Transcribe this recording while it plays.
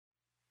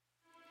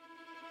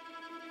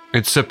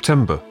It's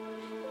September,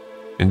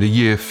 in the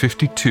year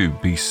 52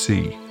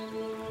 BC.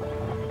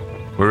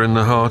 We're in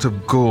the heart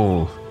of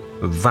Gaul,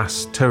 a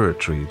vast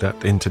territory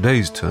that in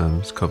today's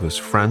terms covers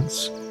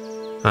France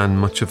and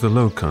much of the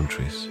Low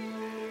Countries.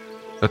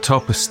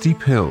 Atop a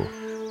steep hill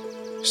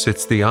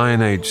sits the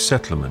Iron Age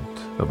settlement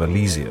of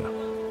Alesia.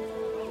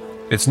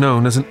 It's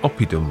known as an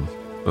oppidum,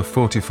 a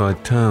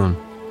fortified town.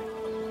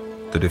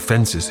 The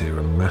defences here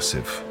are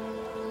massive.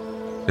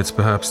 It's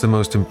perhaps the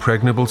most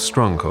impregnable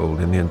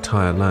stronghold in the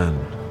entire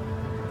land.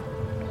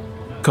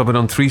 Covered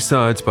on three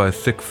sides by a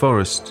thick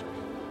forest,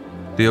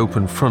 the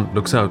open front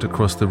looks out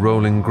across the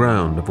rolling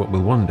ground of what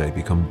will one day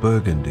become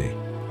Burgundy.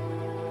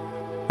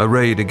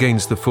 Arrayed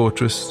against the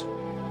fortress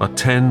are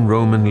 10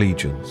 Roman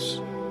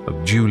legions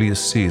of Julius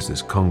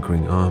Caesar's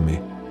conquering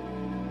army.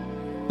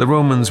 The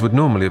Romans would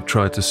normally have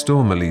tried to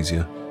storm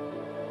Alesia,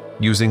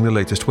 using the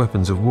latest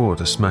weapons of war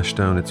to smash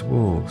down its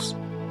walls.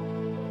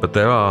 But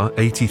there are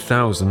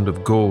 80,000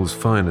 of Gaul's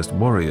finest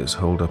warriors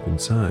holed up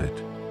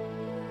inside.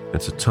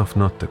 It's a tough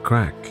nut to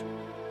crack.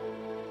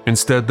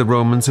 Instead, the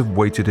Romans have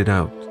waited it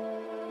out,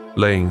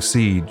 laying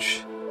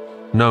siege,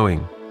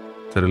 knowing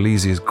that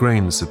Alesia's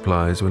grain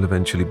supplies will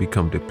eventually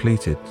become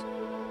depleted.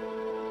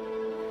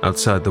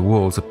 Outside the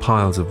walls are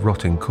piles of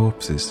rotting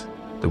corpses,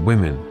 the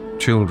women,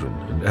 children,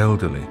 and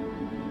elderly,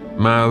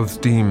 mouths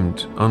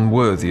deemed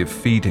unworthy of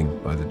feeding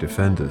by the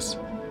defenders.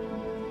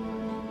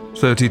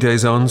 30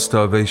 days on,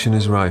 starvation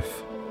is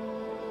rife.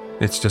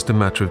 It's just a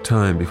matter of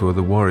time before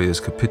the warriors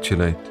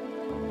capitulate.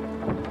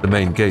 The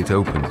main gate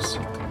opens.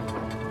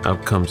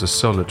 Out comes a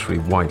solitary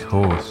white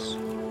horse.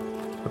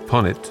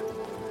 Upon it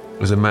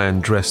is a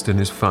man dressed in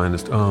his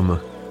finest armor.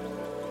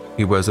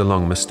 He wears a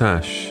long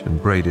mustache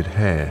and braided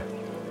hair.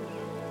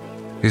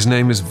 His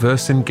name is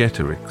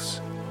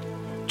Vercingetorix,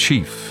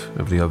 chief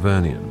of the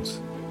Arvernians,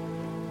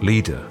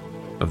 leader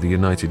of the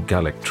United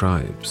Gallic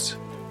tribes.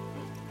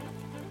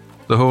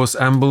 The horse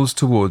ambles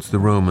towards the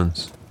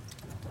Romans.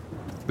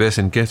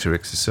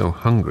 Vercingetorix is so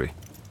hungry,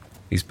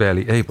 he's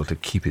barely able to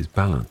keep his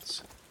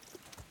balance.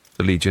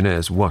 The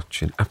legionnaires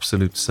watch in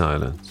absolute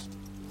silence.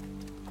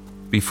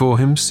 Before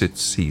him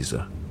sits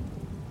Caesar.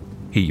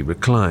 He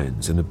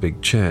reclines in a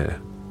big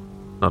chair,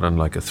 not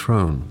unlike a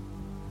throne.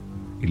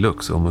 He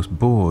looks almost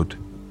bored.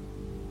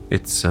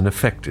 It's an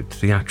affected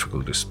theatrical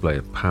display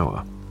of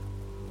power.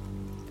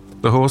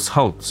 The horse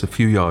halts a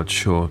few yards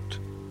short.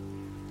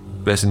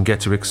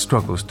 Vercingetorix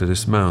struggles to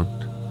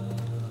dismount.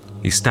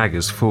 He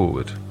staggers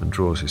forward and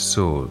draws his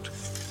sword,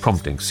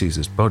 prompting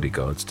Caesar's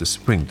bodyguards to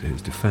spring to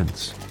his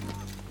defense.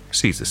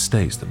 Caesar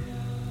stays them.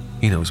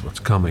 He knows what's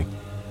coming.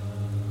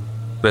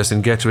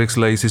 Vercingetorix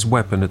lays his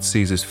weapon at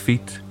Caesar's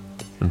feet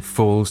and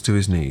falls to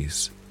his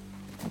knees.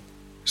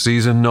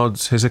 Caesar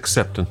nods his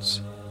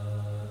acceptance.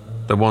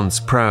 The once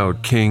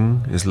proud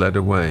king is led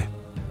away.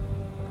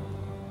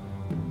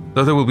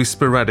 Though there will be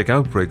sporadic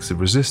outbreaks of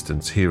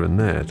resistance here and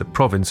there, the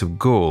province of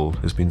Gaul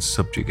has been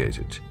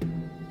subjugated.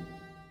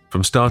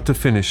 From start to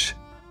finish,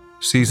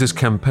 Caesar's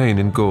campaign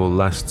in Gaul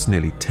lasts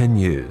nearly 10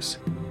 years.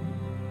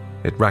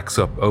 It racks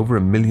up over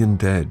 1 million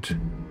dead,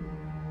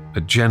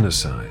 a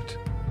genocide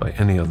by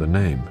any other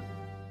name.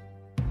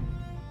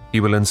 He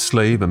will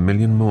enslave 1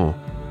 million more.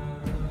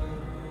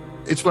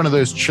 It's one of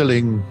those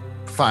chilling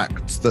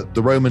facts that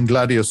the Roman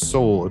gladius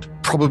sword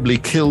probably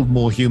killed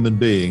more human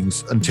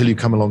beings until you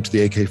come along to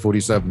the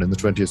AK-47 in the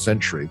 20th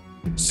century.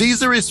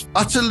 Caesar is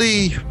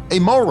utterly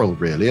amoral,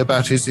 really,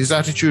 about his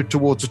attitude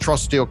towards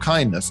atrocity or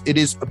kindness. It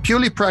is a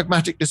purely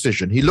pragmatic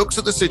decision. He looks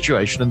at the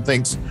situation and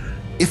thinks,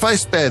 if I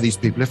spare these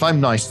people, if I'm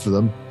nice to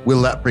them,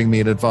 will that bring me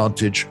an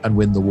advantage and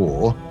win the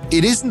war?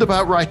 It isn't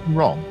about right and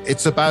wrong.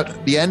 It's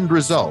about the end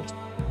result.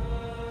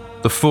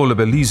 The fall of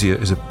Alesia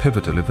is a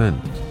pivotal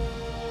event.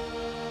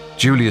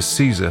 Julius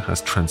Caesar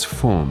has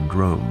transformed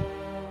Rome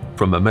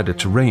from a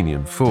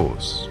Mediterranean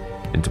force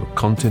into a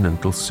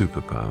continental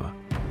superpower.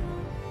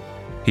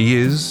 He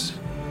is,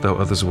 though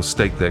others will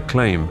stake their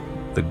claim,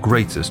 the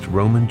greatest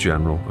Roman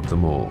general of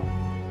them all.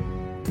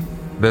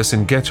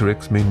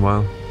 Vercingetorix,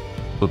 meanwhile,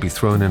 will be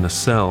thrown in a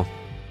cell.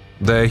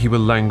 There he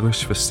will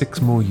languish for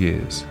 6 more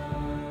years.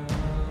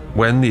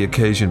 When the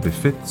occasion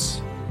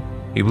befits,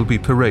 he will be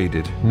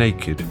paraded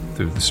naked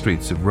through the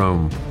streets of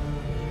Rome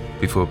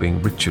before being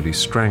ritually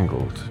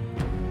strangled.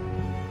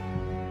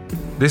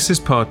 This is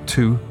part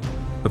 2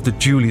 of the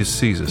Julius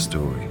Caesar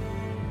story,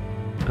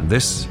 and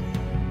this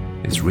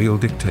is Real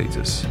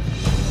Dictators.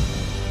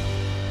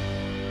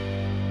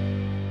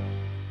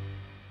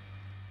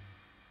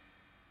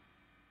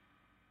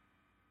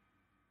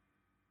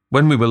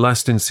 When we were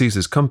last in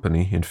Caesar's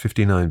company in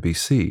 59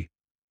 BC,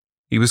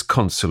 he was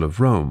consul of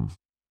Rome.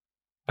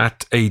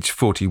 At age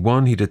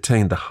 41, he'd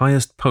attained the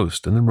highest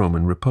post in the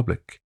Roman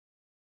Republic.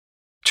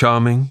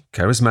 Charming,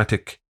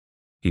 charismatic,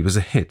 he was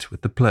a hit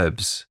with the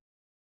plebs.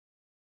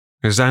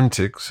 His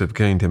antics have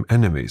gained him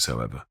enemies,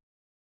 however.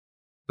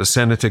 The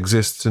Senate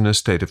exists in a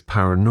state of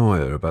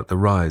paranoia about the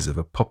rise of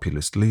a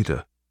populist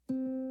leader.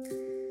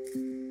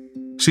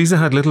 Caesar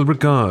had little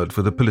regard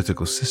for the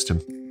political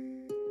system.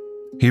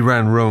 He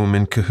ran Rome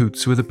in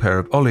cahoots with a pair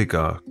of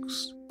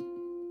oligarchs,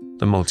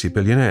 the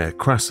multi-billionaire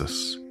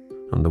Crassus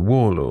and the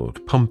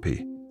warlord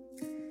Pompey.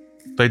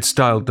 They'd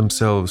styled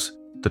themselves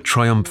the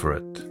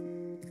Triumvirate.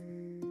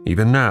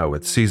 Even now,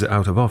 with Caesar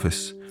out of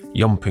office,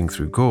 yomping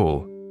through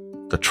Gaul,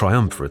 the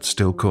Triumvirate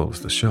still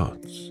calls the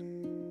shots.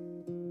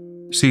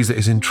 Caesar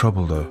is in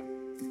trouble, though.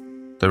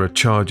 There are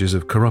charges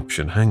of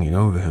corruption hanging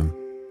over him.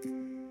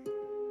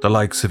 The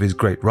likes of his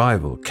great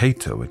rival,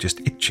 Cato, are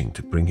just itching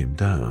to bring him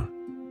down.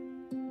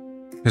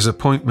 His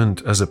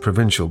appointment as a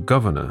provincial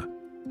governor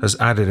has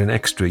added an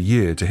extra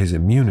year to his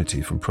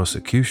immunity from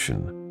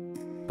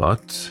prosecution.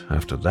 But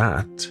after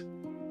that...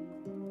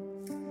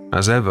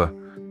 As ever,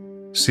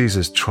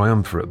 Caesar's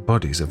triumvirate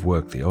bodies have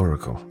worked the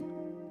oracle.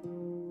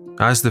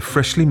 As the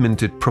freshly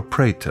minted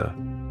propraetor,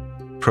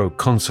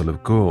 proconsul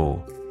of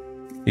Gaul,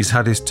 he's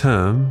had his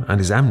term and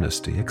his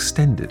amnesty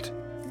extended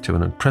to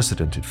an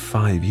unprecedented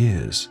 5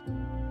 years.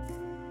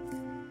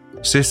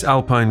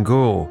 Cisalpine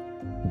Gaul,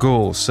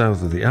 Gaul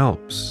south of the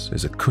Alps,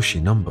 is a cushy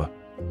number.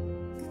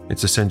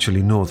 It's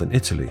essentially northern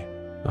Italy,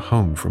 a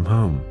home from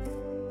home.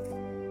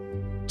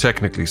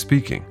 Technically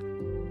speaking,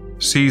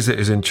 Caesar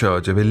is in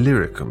charge of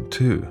Illyricum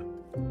too,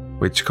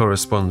 which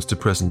corresponds to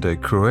present-day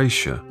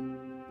Croatia,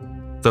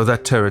 though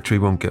that territory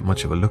won't get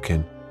much of a look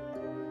in.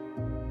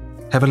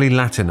 Heavily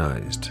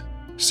Latinized,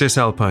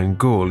 Cisalpine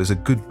Gaul is a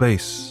good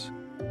base,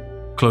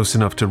 close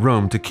enough to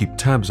Rome to keep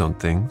tabs on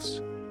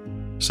things,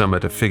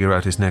 somewhere to figure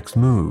out his next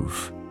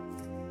move.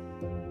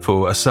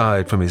 For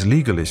aside from his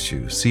legal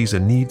issues, Caesar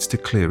needs to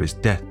clear his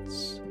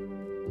debts.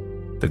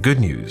 The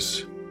good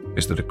news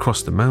is that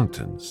across the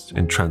mountains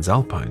in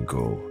Transalpine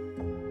Gaul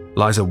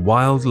lies a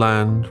wild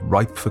land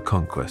ripe for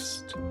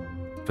conquest,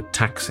 for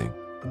taxing,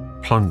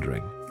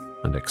 plundering,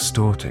 and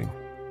extorting.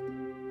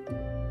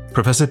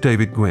 Professor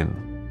David Gwynn.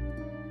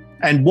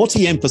 And what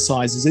he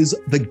emphasizes is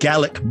the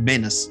Gallic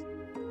menace.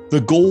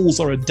 The Gauls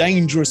are a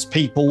dangerous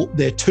people.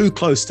 They're too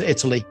close to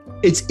Italy.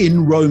 It's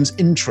in Rome's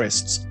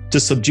interests to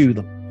subdue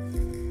them.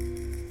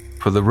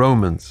 For the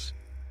Romans,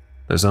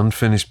 there's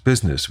unfinished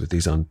business with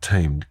these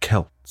untamed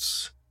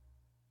Celts.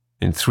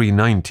 In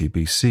 390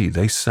 BC,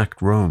 they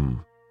sacked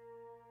Rome.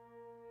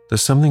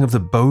 There's something of the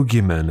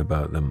bogeymen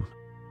about them.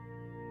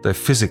 They're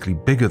physically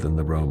bigger than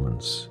the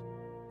Romans,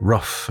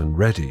 rough and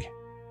ready,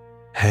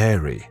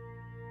 hairy,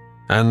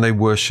 and they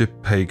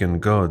worship pagan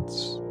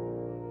gods.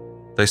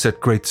 They set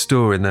great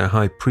store in their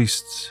high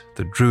priests,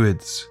 the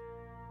Druids.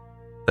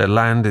 Their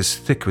land is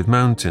thick with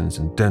mountains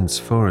and dense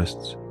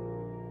forests.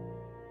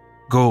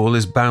 Gaul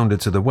is bounded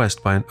to the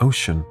west by an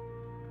ocean,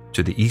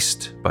 to the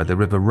east by the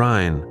river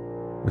Rhine,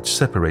 which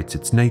separates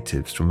its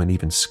natives from an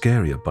even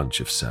scarier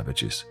bunch of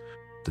savages,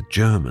 the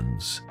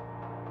Germans.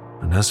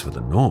 And as for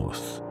the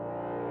north,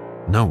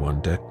 no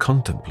one dare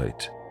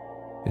contemplate.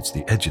 It's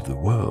the edge of the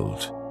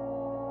world.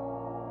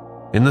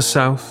 In the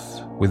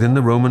south, within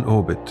the Roman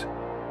orbit,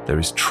 there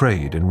is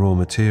trade in raw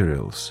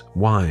materials,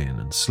 wine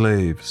and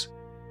slaves.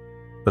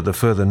 But the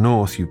further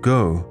north you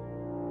go,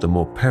 the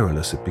more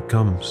perilous it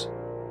becomes.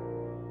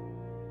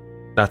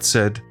 That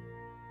said,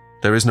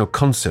 there is no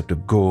concept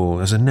of Gaul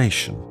as a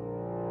nation.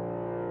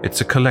 It's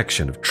a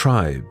collection of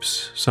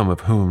tribes, some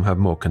of whom have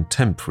more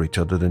contempt for each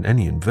other than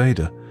any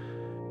invader.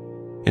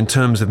 In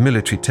terms of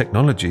military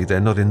technology, they're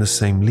not in the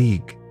same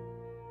league.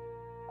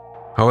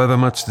 However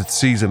much that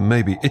Caesar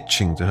may be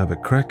itching to have a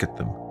crack at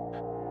them,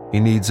 he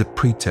needs a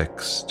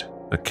pretext,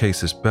 a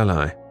casus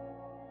belli.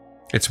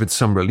 It's with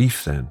some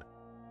relief, then,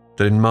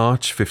 that in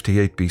March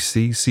 58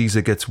 BC,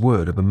 Caesar gets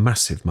word of a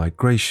massive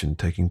migration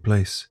taking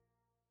place.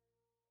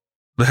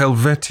 The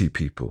Helvetii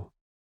people,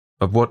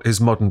 of what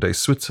is modern-day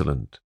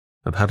Switzerland,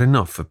 have had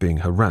enough of being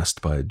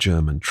harassed by a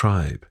German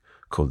tribe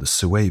called the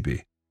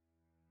Suebi.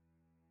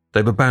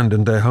 They've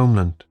abandoned their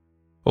homeland,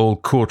 all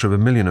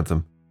 250,000 of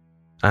them,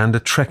 and are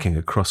trekking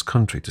across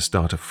country to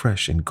start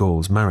afresh in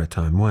Gaul's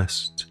maritime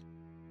west.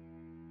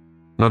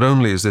 Not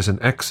only is this an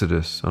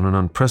exodus on an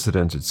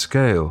unprecedented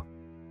scale,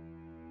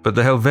 but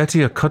the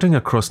Helvetii are cutting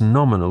across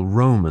nominal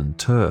Roman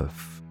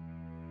turf,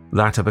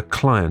 that of a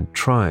client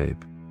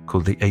tribe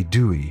called the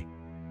Aedui.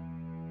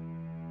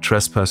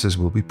 Trespassers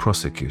will be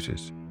prosecuted.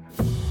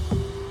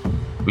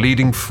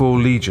 Leading 4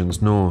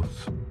 legions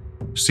north,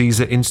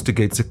 Caesar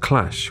instigates a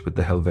clash with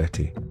the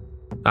Helvetii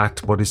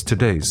at what is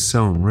today's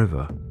Saône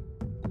River.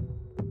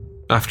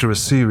 After a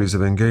series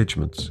of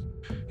engagements,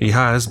 he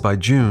has, by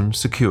June,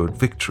 secured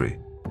victory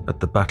at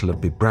the Battle of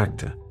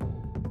Bibracte.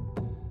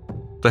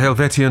 The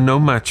Helvetii are no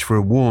match for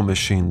a war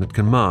machine that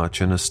can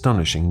march an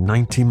astonishing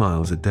 90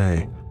 miles a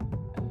day.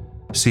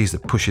 Caesar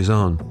pushes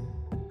on,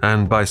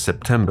 and by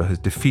September has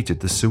defeated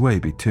the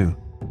Suebi too,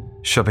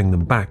 shoving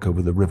them back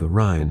over the River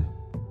Rhine.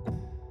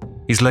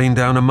 He's lain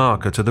down a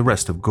marker to the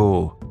rest of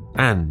Gaul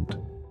and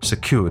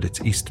secured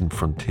its eastern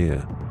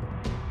frontier.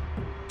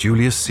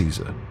 Julius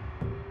Caesar,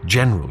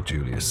 General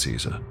Julius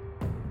Caesar,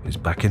 is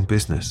back in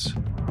business.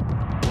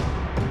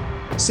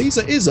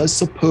 Caesar is a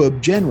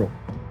superb general,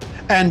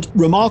 and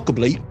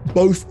remarkably,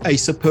 both a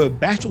superb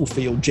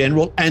battlefield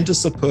general and a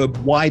superb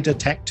wider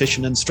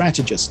tactician and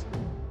strategist.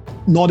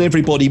 Not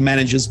everybody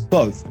manages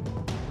both.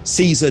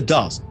 Caesar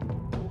does.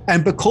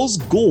 And because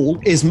Gaul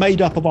is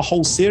made up of a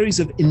whole series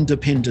of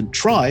independent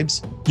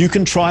tribes, you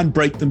can try and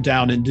break them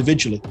down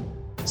individually.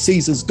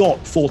 Caesar's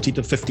got 40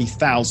 to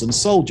 50,000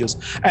 soldiers,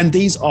 and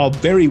these are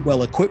very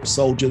well-equipped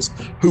soldiers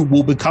who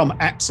will become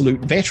absolute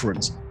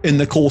veterans in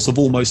the course of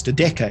almost a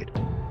decade.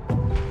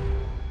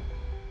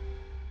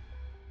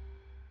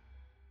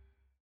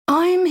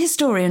 I'm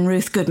historian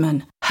Ruth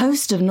Goodman,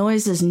 host of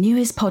Noiser's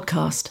newest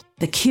podcast,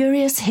 The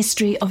Curious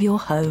History of Your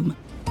Home.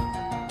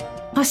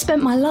 I've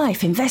spent my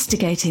life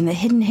investigating the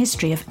hidden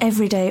history of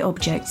everyday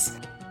objects.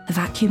 The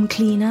vacuum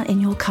cleaner in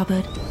your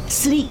cupboard,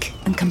 sleek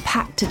and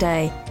compact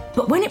today,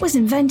 but when it was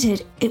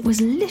invented, it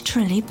was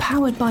literally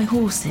powered by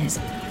horses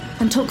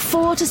and took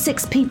 4 to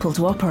 6 people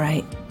to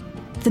operate.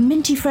 The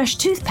minty fresh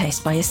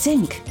toothpaste by your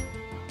sink.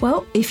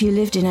 Well, if you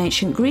lived in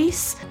ancient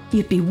Greece,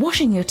 you'd be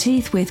washing your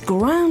teeth with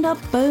ground up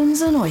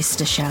bones and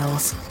oyster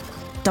shells.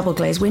 Double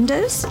glazed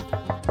windows?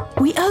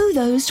 We owe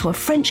those to a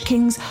French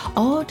king's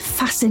odd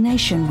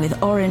fascination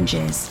with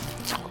oranges.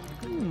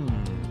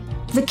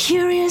 The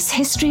Curious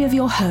History of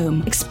Your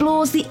Home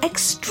explores the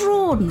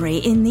extraordinary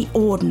in the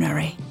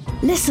ordinary.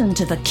 Listen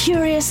to The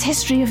Curious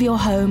History of Your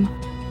Home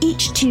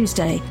each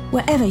Tuesday,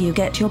 wherever you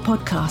get your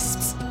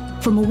podcasts.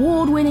 From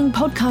award-winning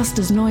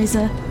podcasters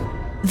Noiser,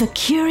 The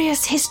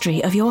Curious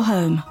History of Your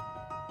Home.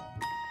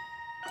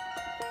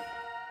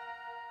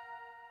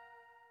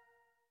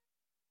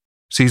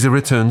 Caesar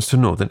returns to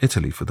northern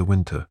Italy for the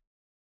winter.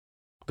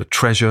 The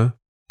treasure,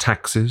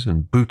 taxes,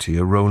 and booty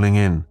are rolling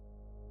in.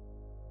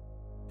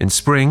 In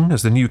spring,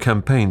 as the new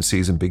campaign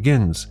season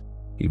begins,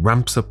 he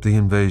ramps up the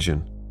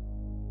invasion.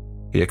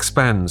 He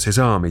expands his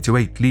army to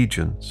 8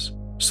 legions,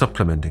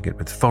 supplementing it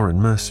with foreign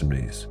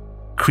mercenaries,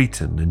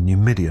 Cretan and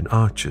Numidian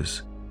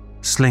archers,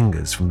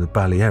 slingers from the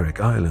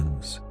Balearic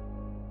Islands.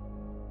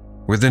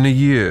 Within a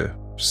year,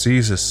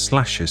 Caesar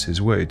slashes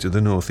his way to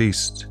the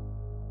northeast,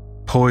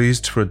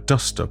 poised for a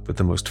dust-up with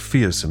the most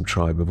fearsome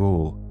tribe of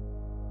all,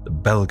 the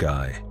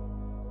Belgae.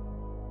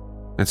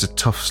 It's a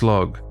tough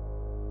slog,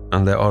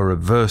 and there are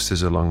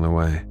reverses along the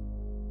way.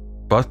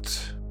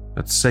 But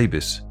at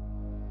Sabis,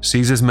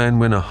 Caesar's men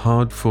win a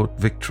hard-fought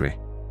victory.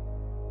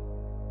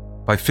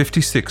 By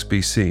 56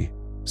 BC,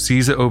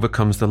 Caesar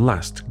overcomes the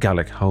last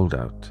Gallic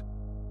holdout.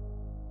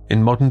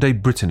 In modern-day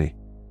Brittany,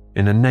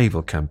 in a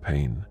naval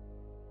campaign,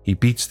 he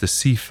beats the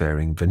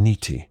seafaring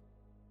Veneti.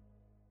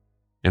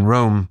 In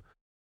Rome,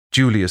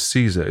 Julius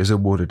Caesar is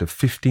awarded a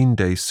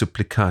 15-day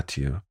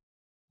supplicatio,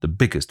 the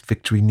biggest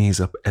victory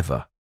knees-up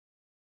ever.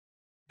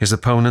 His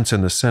opponents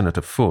in the Senate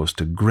are forced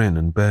to grin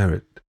and bear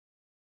it.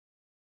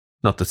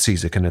 Not that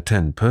Caesar can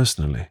attend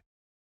personally.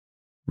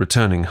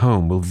 Returning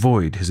home will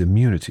void his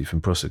immunity from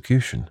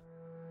prosecution.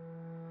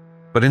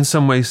 But in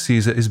some ways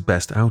Caesar is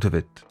best out of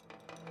it,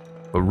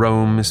 for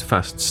Rome is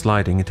fast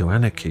sliding into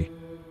anarchy,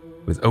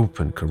 with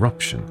open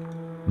corruption,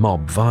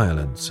 mob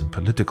violence, and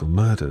political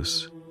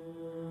murders.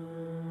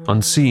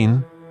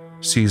 Unseen,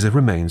 Caesar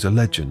remains a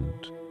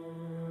legend.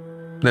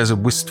 There's a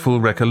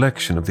wistful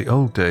recollection of the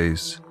old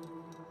days.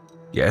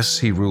 Yes,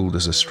 he ruled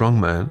as a strong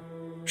man.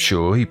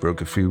 Sure, he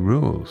broke a few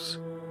rules.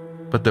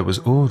 But there was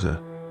order.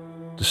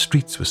 The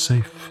streets were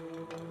safe.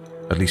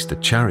 At least the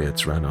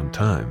chariots ran on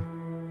time.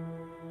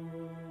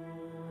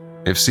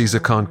 If Caesar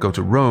can't go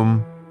to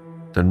Rome,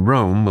 then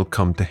Rome will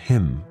come to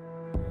him.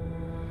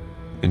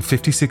 In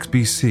 56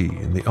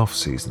 BC, in the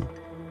off-season,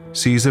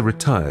 Caesar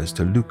retires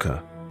to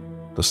Lucca,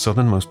 the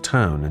southernmost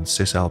town in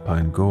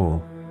Cisalpine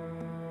Gaul.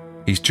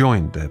 He's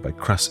joined there by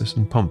Crassus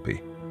and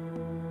Pompey.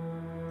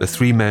 The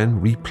 3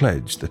 men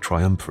repledge the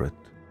triumvirate.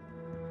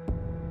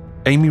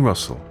 Amy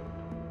Russell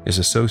is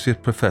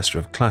Associate Professor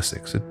of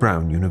Classics at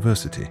Brown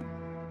University.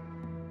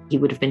 He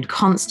would have been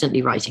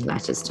constantly writing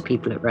letters to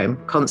people at Rome,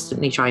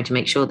 constantly trying to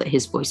make sure that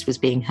his voice was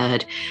being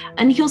heard.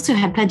 And he also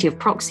had plenty of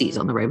proxies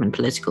on the Roman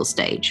political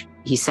stage.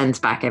 He sends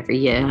back every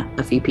year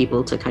a few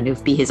people to kind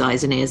of be his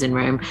eyes and ears in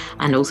Rome,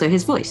 and also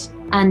his voice.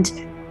 And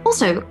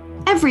also,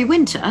 every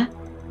winter,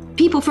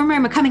 people from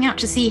Rome are coming out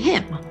to see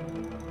him.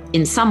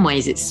 In some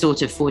ways, it's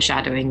sort of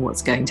foreshadowing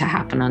what's going to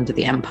happen under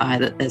the empire,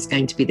 that there's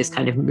going to be this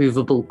kind of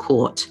movable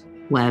court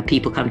where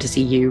people come to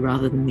see you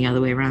rather than the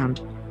other way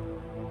around.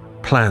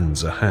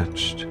 Plans are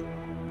hatched.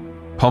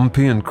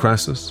 Pompey and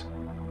Crassus,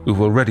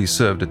 who've already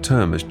served a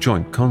term as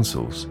joint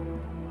consuls,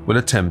 will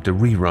attempt a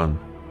rerun.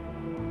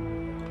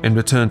 In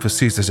return for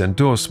Caesar's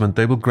endorsement,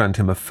 they will grant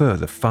him a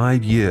further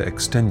 5-year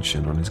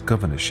extension on his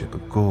governorship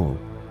of Gaul.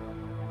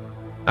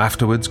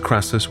 Afterwards,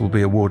 Crassus will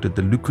be awarded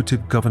the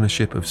lucrative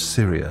governorship of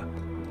Syria.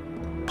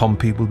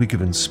 Pompey will be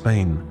given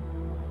Spain.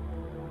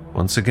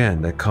 Once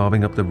again, they're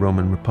carving up the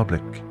Roman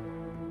Republic.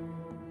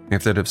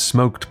 If they'd have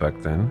smoked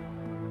back then,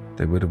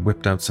 they would have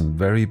whipped out some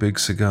very big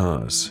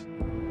cigars.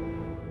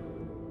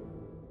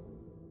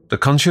 The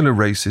consular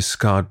race is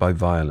scarred by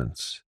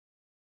violence,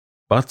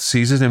 but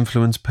Caesar's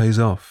influence pays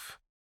off.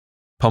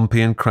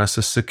 Pompey and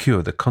Crassus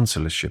secure the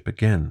consulship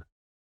again.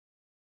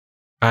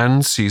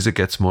 And Caesar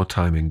gets more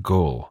time in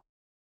Gaul.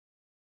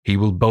 He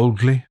will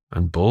boldly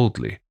and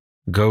boldly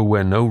go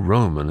where no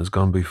Roman has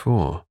gone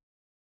before.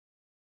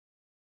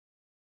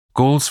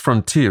 Gaul's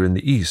frontier in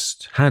the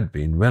east had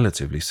been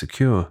relatively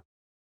secure.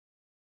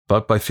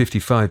 But by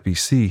 55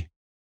 BC,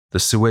 the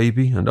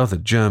Suebi and other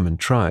German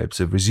tribes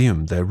have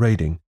resumed their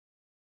raiding.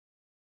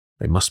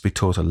 They must be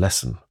taught a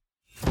lesson.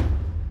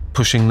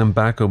 Pushing them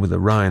back over the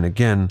Rhine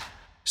again,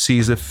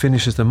 Caesar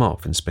finishes them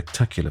off in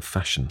spectacular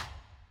fashion.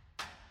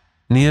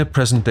 Near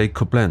present-day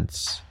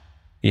Koblenz,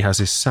 he has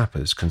his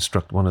sappers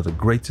construct one of the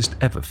greatest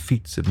ever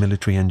feats of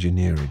military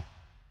engineering,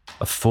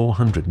 a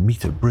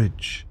 400-meter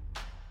bridge.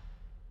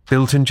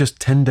 Built in just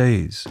 10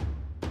 days,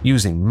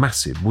 using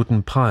massive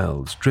wooden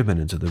piles driven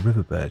into the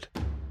riverbed,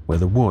 where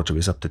the water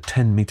is up to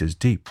 10 meters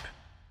deep.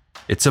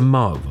 It's a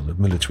marvel of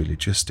military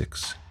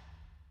logistics.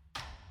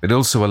 It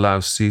also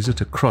allows Caesar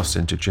to cross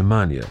into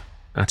Germania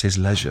at his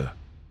leisure.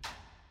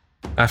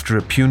 After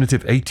a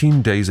punitive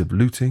 18 days of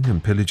looting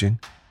and pillaging,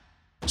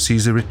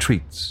 Caesar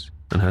retreats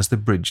and has the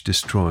bridge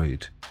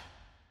destroyed,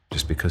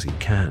 just because he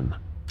can.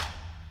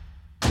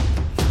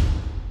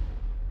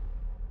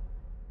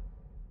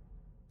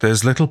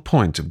 There's little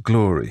point of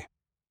glory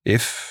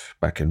if,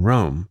 back in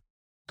Rome,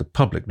 the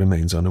public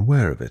remains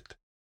unaware of it.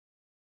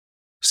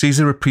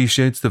 Caesar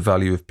appreciates the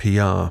value of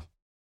PR,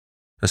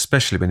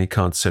 especially when he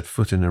can't set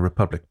foot in a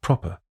republic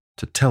proper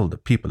to tell the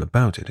people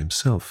about it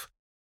himself.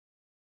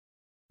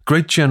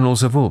 Great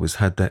generals have always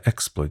had their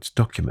exploits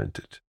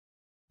documented,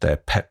 their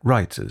pet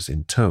writers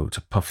in tow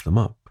to puff them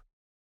up.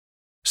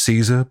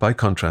 Caesar, by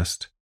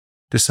contrast,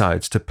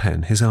 decides to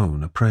pen his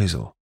own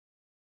appraisal.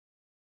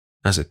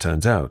 As it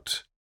turns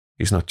out,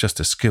 he's not just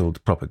a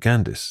skilled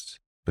propagandist,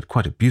 but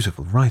quite a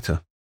beautiful writer.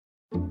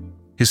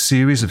 His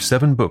series of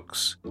 7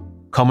 books,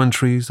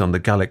 Commentaries on the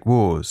Gallic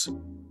Wars,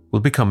 will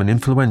become an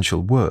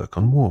influential work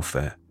on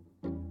warfare,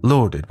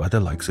 lauded by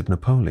the likes of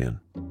Napoleon.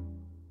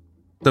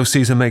 Though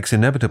Caesar makes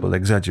inevitable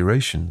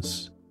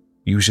exaggerations,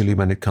 usually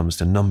when it comes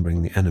to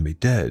numbering the enemy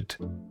dead,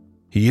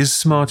 he is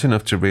smart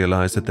enough to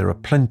realize that there are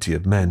plenty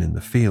of men in the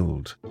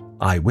field,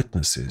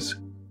 eyewitnesses,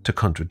 to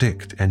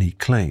contradict any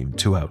claim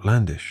too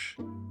outlandish.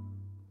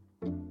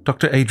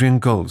 Dr. Adrian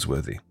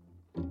Goldsworthy.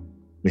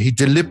 He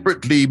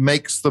deliberately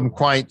makes them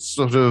quite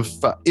sort of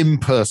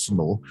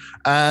impersonal,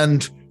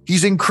 and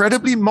he's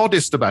incredibly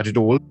modest about it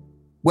all.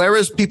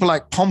 Whereas people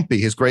like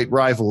Pompey, his great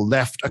rival,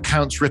 left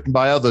accounts written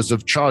by others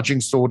of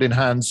charging sword in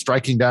hand,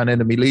 striking down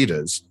enemy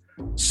leaders,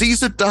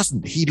 Caesar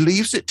doesn't. He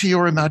leaves it to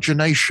your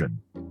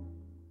imagination.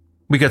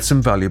 We get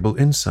some valuable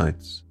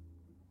insights.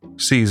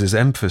 Caesar's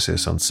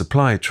emphasis on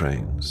supply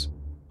trains,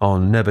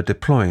 on never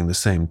deploying the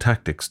same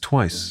tactics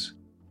twice,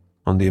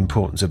 on the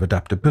importance of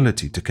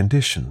adaptability to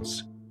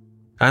conditions,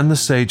 and the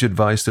sage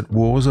advice that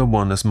wars are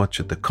won as much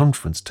at the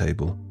conference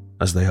table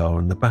as they are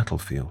on the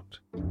battlefield.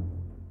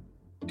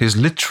 His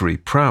literary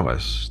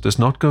prowess does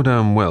not go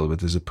down well with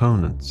his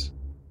opponents,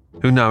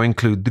 who now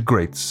include the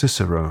great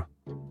Cicero.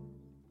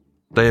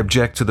 They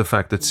object to the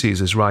fact that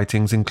Caesar's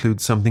writings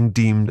include something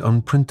deemed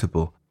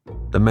unprintable,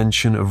 the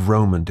mention of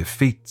Roman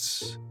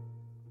defeats.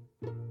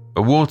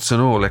 A warts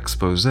and all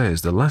expose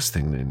is the last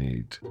thing they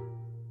need,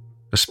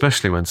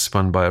 especially when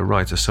spun by a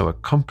writer so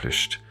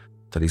accomplished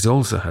that he's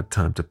also had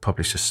time to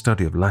publish a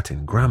study of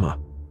Latin grammar.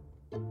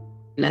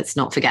 Let's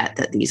not forget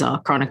that these are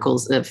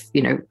chronicles of,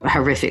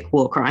 horrific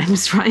war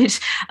crimes, right?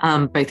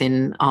 Both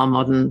in our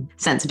modern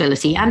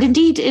sensibility and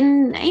indeed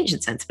in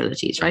ancient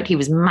sensibilities, right? He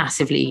was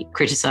massively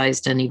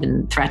criticized and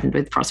even threatened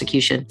with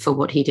prosecution for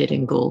what he did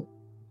in Gaul.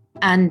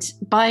 And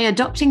by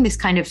adopting this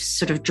kind of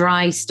sort of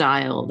dry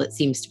style that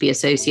seems to be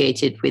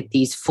associated with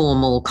these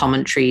formal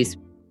commentaries,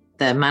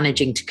 they're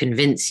managing to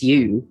convince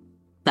you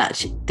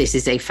that this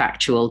is a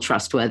factual,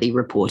 trustworthy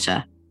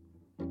reporter.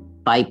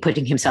 By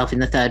putting himself in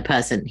the third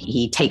person,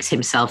 he takes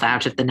himself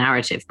out of the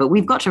narrative. But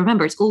we've got to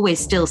remember, it's always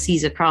still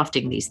Caesar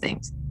crafting these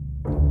things.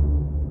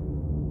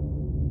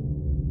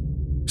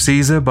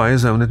 Caesar, by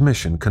his own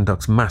admission,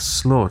 conducts mass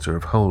slaughter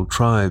of whole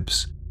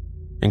tribes,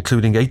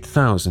 including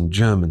 8,000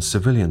 German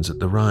civilians at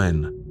the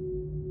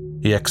Rhine.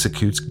 He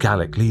executes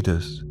Gallic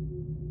leaders.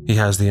 He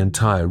has the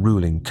entire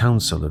ruling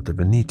council of the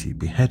Veneti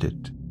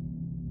beheaded.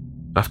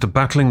 After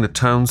battling the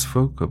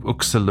townsfolk of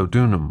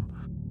Uxellodunum,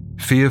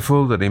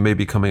 fearful that he may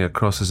be coming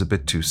across as a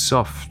bit too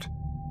soft,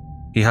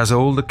 he has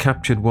all the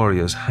captured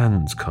warriors'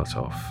 hands cut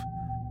off,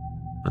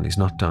 and he's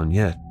not done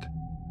yet.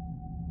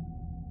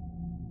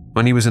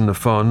 When he was in the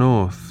far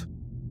north,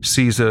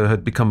 Caesar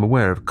had become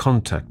aware of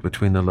contact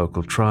between the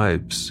local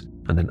tribes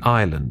and an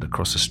island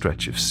across a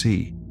stretch of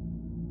sea.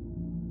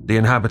 The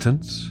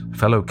inhabitants,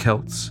 fellow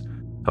Celts,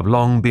 have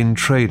long been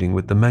trading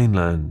with the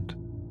mainland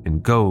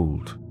in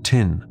gold,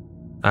 tin,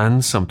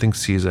 and something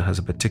Caesar has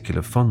a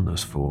particular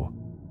fondness for: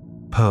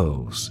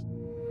 pearls.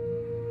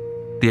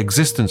 The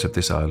existence of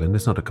this island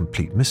is not a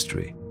complete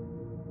mystery.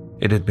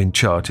 It had been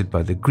charted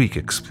by the Greek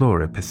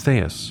explorer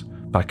Pytheas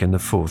back in the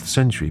 4th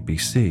century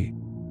BC.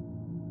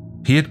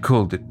 He had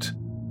called it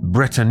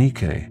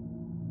Bretonike,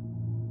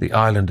 the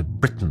island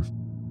of Britain.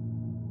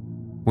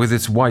 With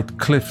its white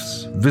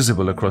cliffs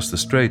visible across the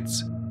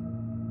straits,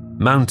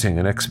 mounting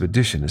an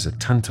expedition is a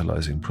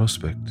tantalizing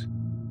prospect.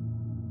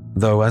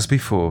 Though, as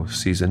before,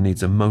 Caesar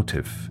needs a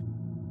motive.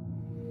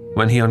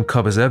 When he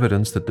uncovers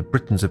evidence that the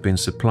Britons have been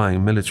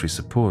supplying military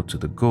support to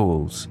the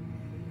Gauls,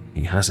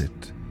 he has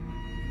it.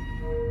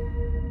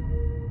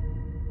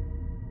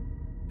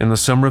 In the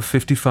summer of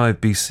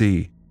 55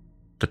 BC,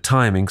 the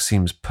timing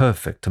seems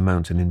perfect to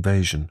mount an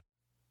invasion.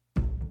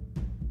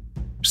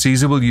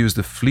 Caesar will use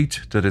the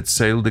fleet that had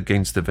sailed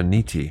against the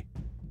Veneti.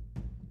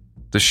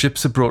 The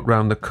ships are brought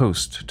round the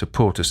coast to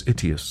Portus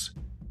Itius,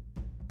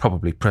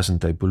 probably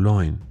present-day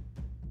Boulogne.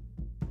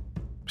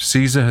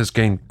 Caesar has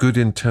gained good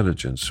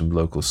intelligence from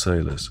local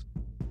sailors.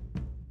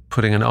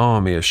 Putting an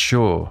army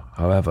ashore,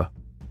 however,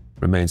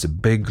 remains a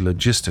big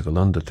logistical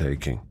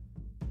undertaking.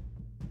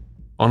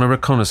 On a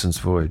reconnaissance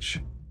voyage,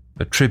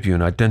 a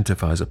tribune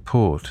identifies a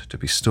port to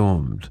be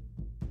stormed: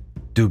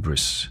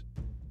 Dubris,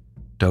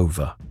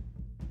 Dover.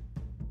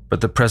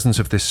 But the presence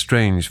of this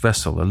strange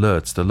vessel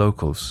alerts the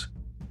locals.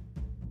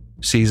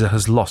 Caesar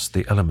has lost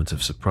the element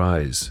of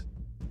surprise.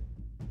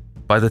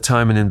 By the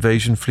time an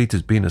invasion fleet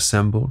has been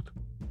assembled,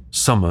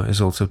 summer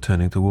is also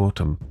turning to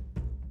autumn.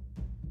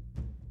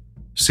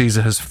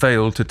 Caesar has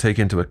failed to take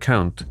into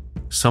account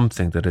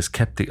something that has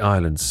kept the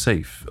island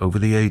safe over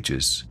the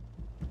ages: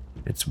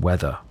 its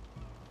weather.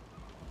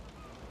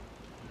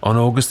 On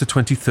August the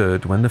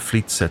 23rd, when the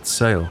fleet sets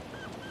sail,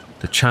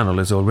 the channel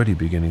is already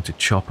beginning to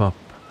chop up.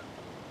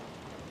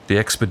 The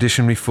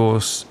expeditionary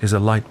force is a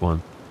light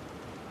one.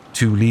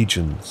 2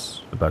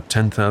 legions, about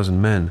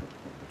 10,000 men,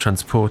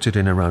 transported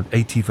in around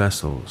 80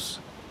 vessels.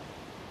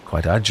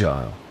 Quite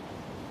agile.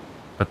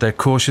 But their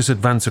cautious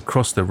advance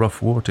across the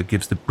rough water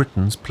gives the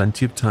Britons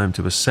plenty of time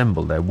to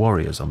assemble their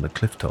warriors on the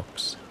cliff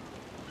tops.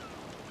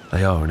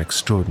 They are an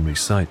extraordinary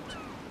sight,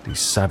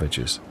 these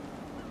savages,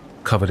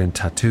 covered in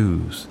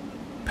tattoos,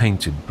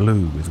 painted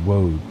blue with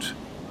woad.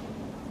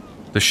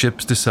 The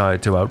ships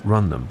decide to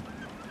outrun them,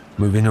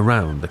 moving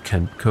around the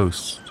Kent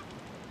coast.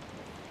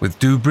 With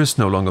Dubris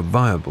no longer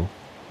viable,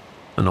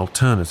 an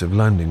alternative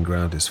landing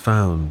ground is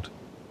found: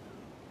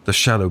 the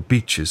shallow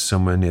beaches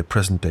somewhere near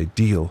present-day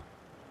Deal.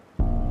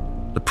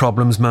 The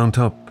problems mount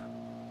up.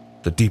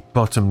 The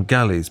deep-bottomed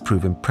galleys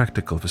prove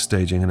impractical for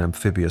staging an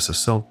amphibious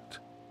assault.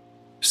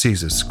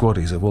 Caesar's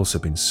squaddies have also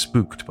been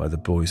spooked by the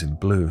boys in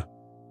blue.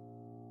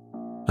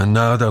 And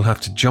now they'll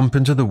have to jump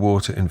into the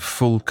water in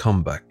full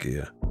combat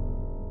gear.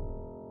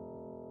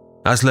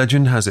 As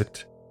legend has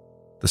it,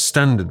 the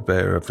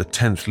standard-bearer of the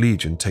 10th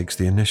Legion takes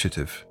the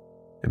initiative,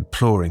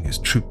 imploring his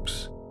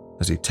troops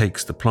as he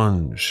takes the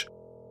plunge.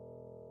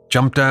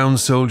 "Jump down,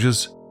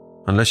 soldiers,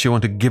 unless you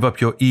want to give up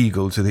your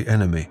eagle to the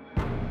enemy.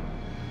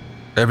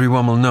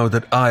 Everyone will know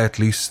that I, at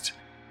least,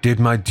 did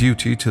my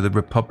duty to the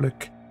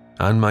Republic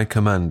and my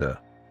commander."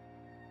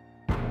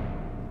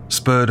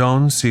 Spurred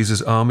on,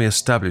 Caesar's army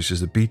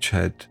establishes a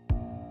beachhead.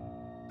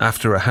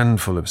 After a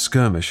handful of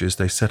skirmishes,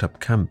 they set up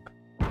camp.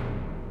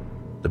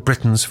 The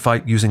Britons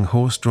fight using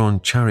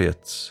horse-drawn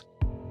chariots,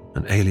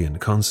 an alien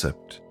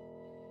concept.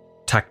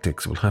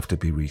 Tactics will have to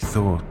be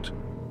rethought.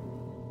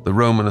 The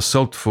Roman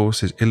assault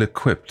force is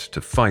ill-equipped to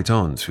fight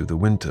on through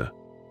the winter.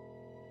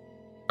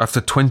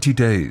 After 20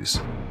 days,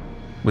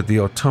 with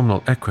the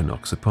autumnal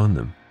equinox upon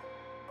them,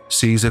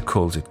 Caesar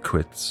calls it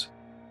quits.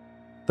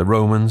 The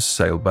Romans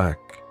sail back,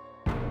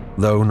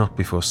 though not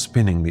before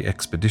spinning the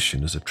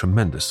expedition as a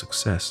tremendous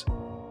success.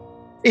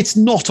 It's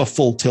not a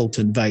full-tilt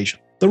invasion.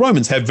 The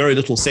Romans have very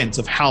little sense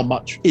of how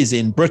much is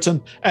in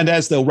Britain, and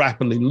as they'll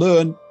rapidly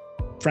learn,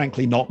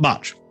 frankly, not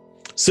much.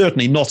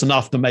 Certainly not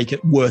enough to make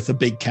it worth a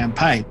big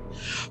campaign.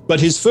 But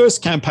his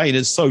first campaign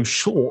is so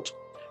short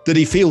that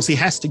he feels he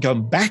has to go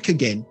back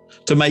again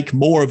to make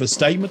more of a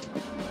statement.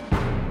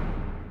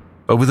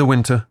 Over the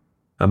winter,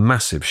 a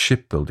massive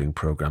shipbuilding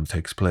program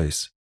takes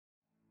place.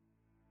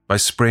 By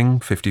spring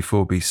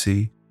 54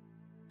 BC,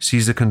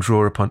 Caesar can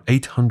draw upon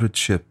 800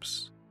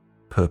 ships,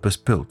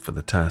 purpose-built for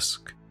the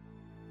task.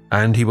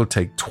 And he will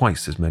take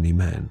twice as many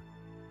men,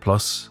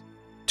 plus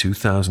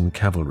 2,000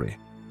 cavalry.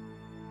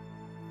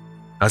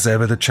 As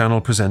ever, the channel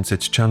presents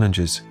its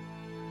challenges.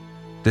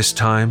 This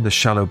time, the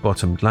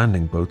shallow-bottomed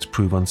landing boats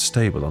prove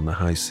unstable on the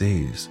high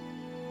seas.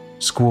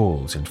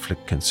 Squalls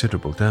inflict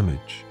considerable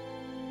damage.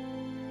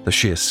 The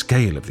sheer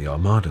scale of the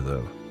armada,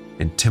 though,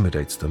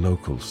 intimidates the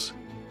locals,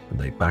 and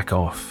they back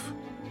off.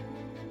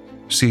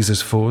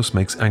 Caesar's force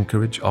makes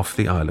anchorage off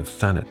the Isle of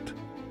Thanet.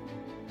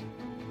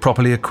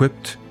 Properly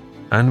equipped,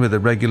 and with a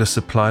regular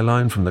supply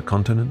line from the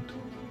continent,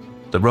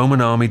 the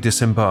Roman army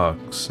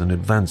disembarks and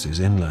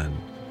advances inland.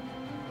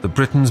 The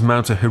Britons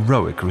mount a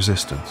heroic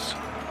resistance,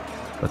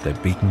 but they're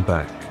beaten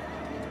back.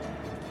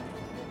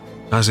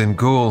 As in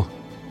Gaul,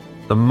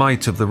 the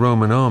might of the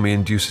Roman army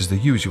induces the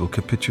usual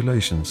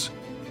capitulations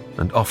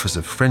and offers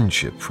of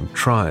friendship from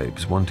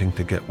tribes wanting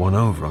to get one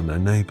over on their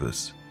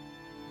neighbours.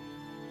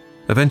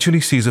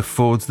 Eventually, Caesar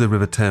fords the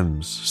River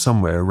Thames,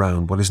 somewhere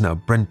around what is now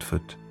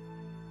Brentford.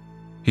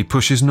 He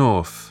pushes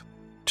north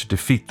to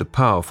defeat the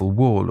powerful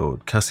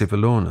warlord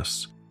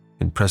Cassivellaunus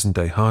in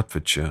present-day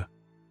Hertfordshire.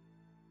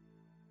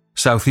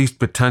 Southeast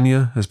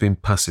Britannia has been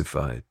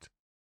pacified.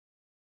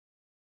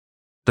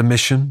 The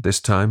mission,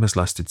 this time, has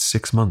lasted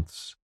 6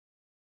 months.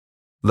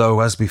 Though,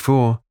 as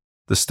before,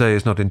 the stay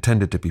is not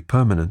intended to be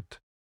permanent,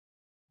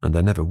 and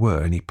there never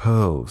were any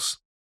pearls.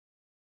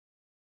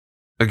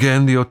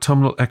 Again, the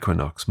autumnal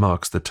equinox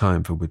marks the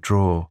time for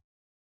withdrawal.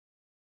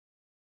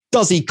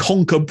 Does he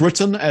conquer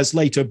Britain, as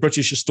later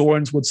British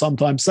historians would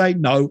sometimes say?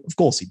 No, of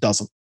course he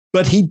doesn't.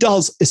 But he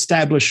does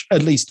establish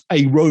at least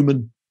a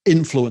Roman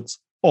influence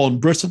on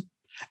Britain,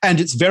 and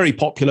it's very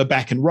popular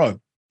back in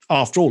Rome.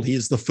 After all, he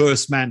is the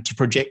first man to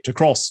project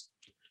across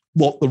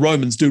what the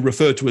Romans do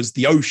refer to as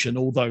the ocean,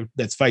 although,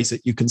 let's face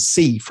it, you can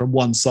see from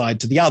one side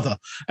to the other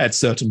at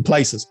certain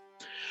places.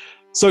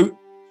 So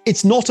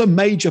it's not a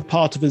major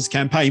part of his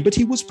campaign, but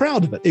he was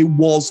proud of it. It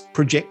was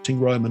projecting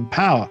Roman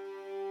power.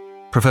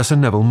 Professor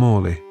Neville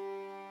Morley.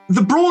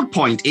 The broad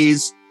point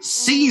is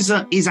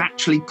Caesar is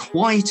actually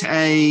quite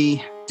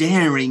a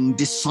daring,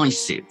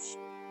 decisive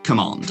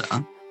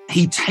commander.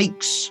 He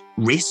takes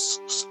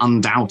risks,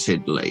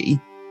 undoubtedly.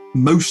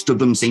 Most of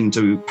them seem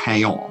to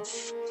pay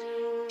off.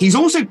 He's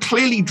also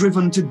clearly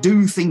driven to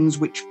do things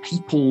which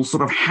people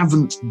sort of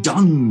haven't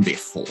done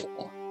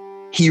before.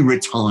 He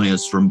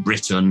retires from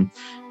Britain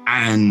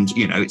and,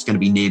 it's going to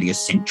be nearly a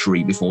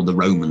century before the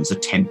Romans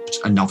attempt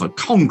another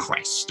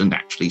conquest and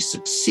actually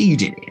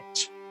succeed in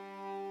it.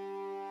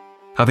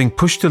 Having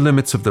pushed the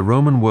limits of the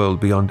Roman world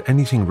beyond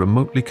anything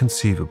remotely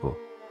conceivable,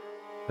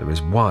 there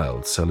is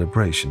wild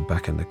celebration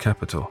back in the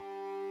capital.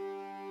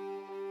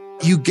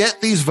 You get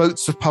these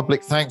votes of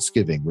public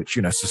thanksgiving, which,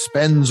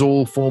 suspends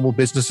all formal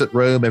business at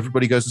Rome.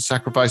 Everybody goes and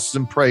sacrifices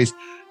and prays.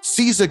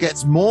 Caesar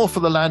gets more for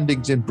the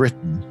landings in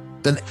Britain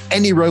than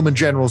any Roman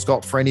generals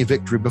got for any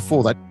victory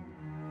before that.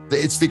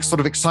 It's the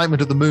sort of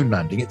excitement of the moon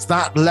landing. It's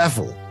that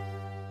level.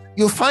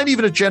 You'll find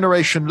even a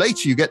generation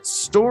later, you get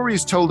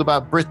stories told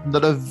about Britain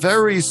that are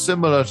very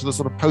similar to the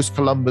sort of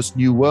post-Columbus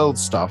New World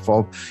stuff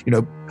of,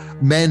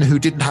 men who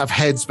didn't have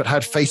heads but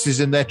had faces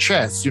in their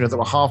chests, that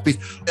were half-beat.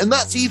 And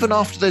that's even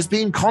after there's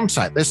been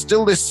contact. There's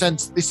still this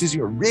sense this is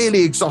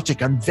really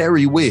exotic and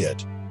very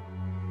weird.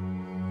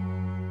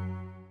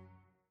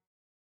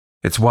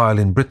 It's while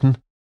in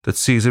Britain that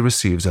Caesar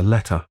receives a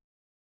letter.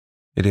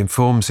 It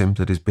informs him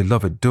that his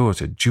beloved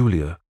daughter,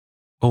 Julia,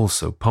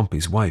 also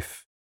Pompey's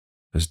wife,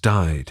 has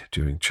died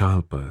during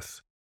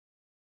childbirth.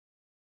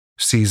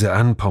 Caesar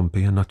and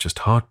Pompey are not just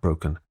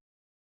heartbroken.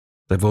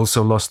 They've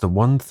also lost the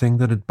one thing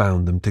that had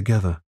bound them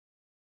together.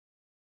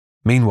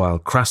 Meanwhile,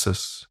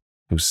 Crassus,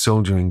 whose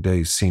soldiering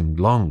days seemed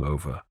long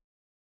over,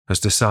 has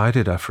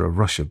decided after a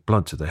rush of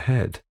blood to the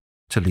head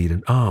to lead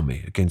an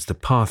army against the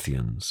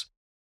Parthians,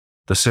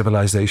 the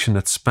civilization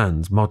that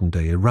spans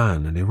modern-day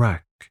Iran and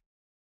Iraq.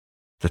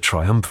 The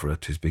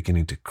triumvirate is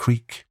beginning to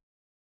creak.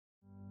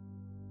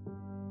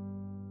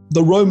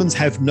 The Romans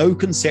have no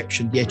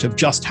conception yet of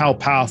just how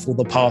powerful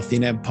the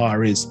Parthian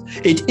Empire is.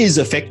 It is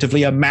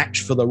effectively a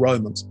match for the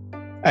Romans.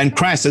 And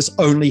Crassus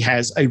only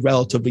has a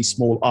relatively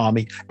small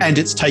army, and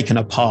it's taken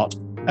apart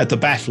at the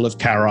Battle of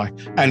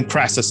Carrhae, and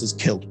Crassus is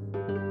killed.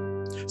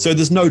 So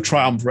there's no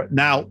triumvirate.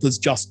 Now there's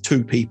just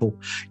two people.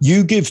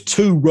 You give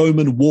two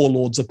Roman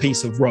warlords a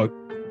piece of rope,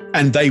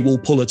 and they will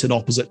pull it in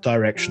opposite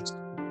directions.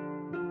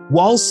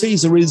 While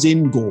Caesar is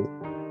in Gaul,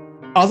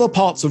 other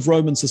parts of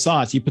Roman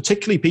society,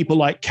 particularly people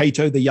like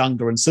Cato the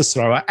Younger and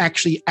Cicero, are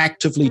actually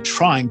actively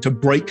trying to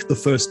break the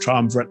first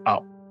triumvirate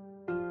up.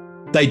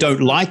 They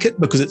don't like it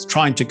because it's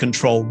trying to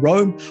control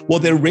Rome.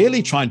 What they're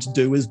really trying to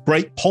do is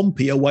break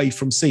Pompey away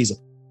from Caesar,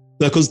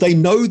 because they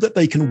know that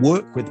they can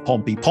work with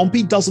Pompey.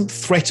 Pompey doesn't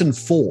threaten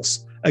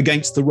force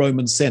against the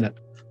Roman Senate.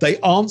 They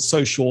aren't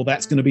so sure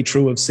that's going to be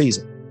true of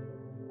Caesar.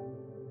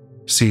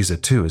 Caesar,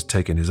 too, has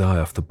taken his eye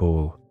off the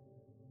ball.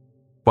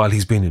 While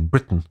he's been in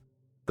Britain,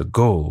 the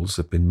Gauls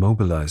have been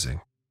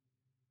mobilizing.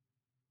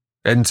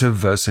 Enter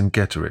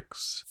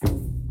Vercingetorix,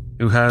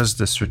 who has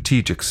the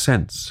strategic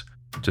sense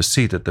to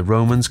see that the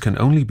Romans can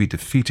only be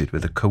defeated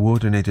with a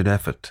coordinated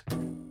effort,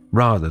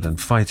 rather than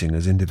fighting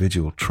as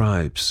individual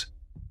tribes.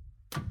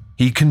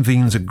 He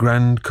convenes a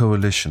grand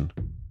coalition.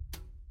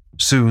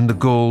 Soon the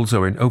Gauls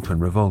are in open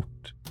revolt.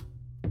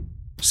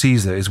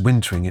 Caesar is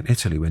wintering in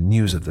Italy when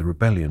news of the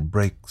rebellion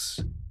breaks.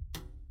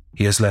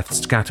 He has left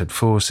scattered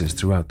forces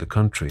throughout the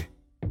country,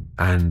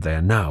 and they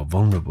are now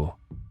vulnerable.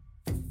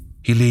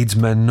 He leads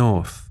men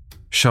north,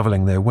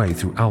 shoveling their way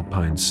through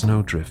alpine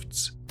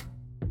snowdrifts.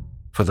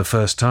 For the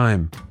first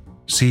time,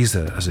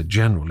 Caesar as a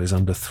general is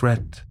under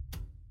threat.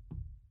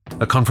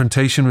 A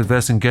confrontation with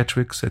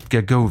Vercingetorix at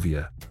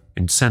Gergovia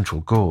in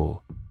central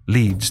Gaul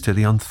leads to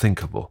the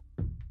unthinkable,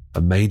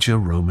 a major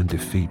Roman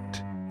defeat.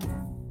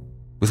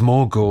 With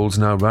more Gauls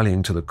now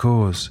rallying to the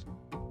cause,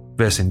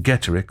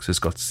 Vercingetorix has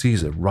got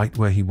Caesar right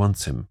where he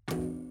wants him.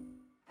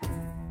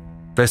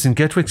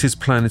 Vercingetorix's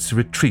plan is to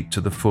retreat to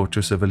the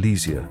fortress of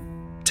Alesia,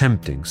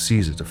 tempting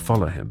Caesar to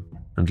follow him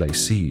and lay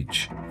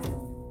siege.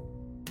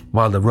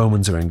 While the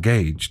Romans are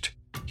engaged,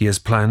 he has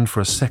planned for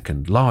a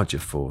second, larger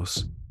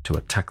force to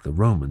attack the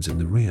Romans in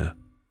the rear.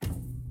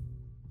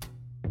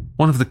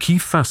 One of the key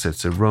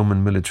facets of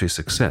Roman military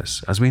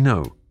success, as we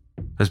know,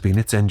 has been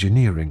its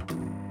engineering.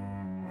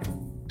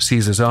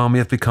 Caesar's army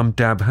have become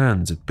dab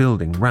hands at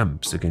building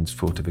ramps against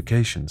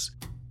fortifications,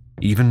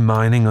 even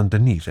mining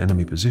underneath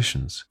enemy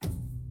positions.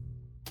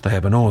 They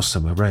have an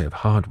awesome array of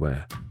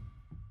hardware,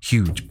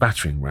 huge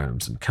battering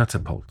rams and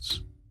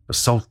catapults,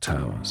 assault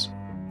towers.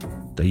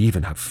 They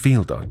even have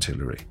field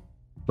artillery,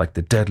 like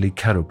the deadly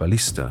carro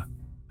ballista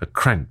a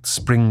cranked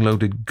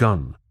spring-loaded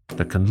gun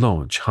that can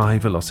launch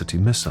high-velocity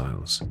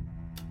missiles.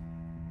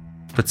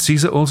 But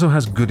Caesar also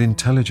has good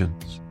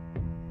intelligence.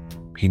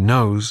 He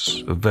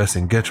knows of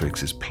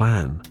Vercingetorix's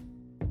plan.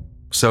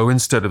 So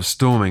instead of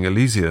storming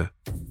Alesia,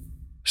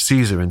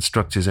 Caesar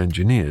instructs his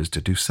engineers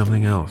to do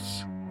something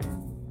else.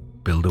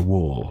 Build a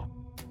wall.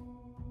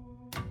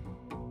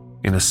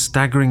 In a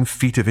staggering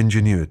feat of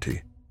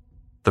ingenuity,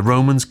 the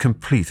Romans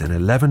complete an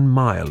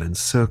 11-mile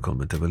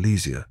encirclement of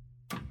Alesia,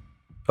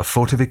 a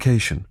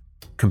fortification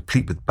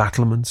complete with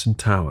battlements and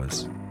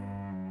towers.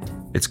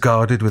 It's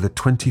guarded with a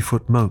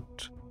 20-foot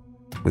moat,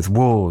 with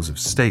walls of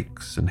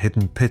stakes and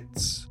hidden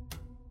pits,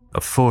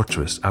 a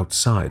fortress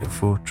outside a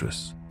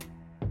fortress.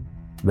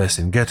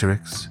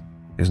 Vercingetorix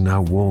is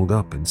now walled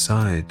up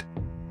inside,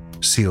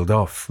 sealed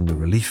off from the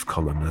relief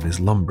column that is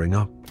lumbering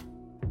up.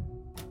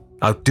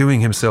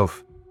 Outdoing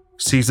himself,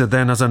 Caesar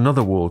then has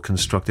another wall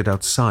constructed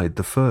outside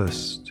the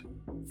first.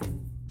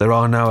 There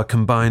are now a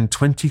combined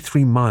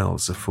 23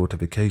 miles of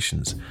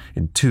fortifications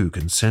in 2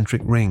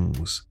 concentric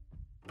rings,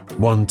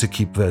 one to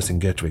keep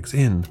Vercingetorix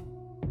in,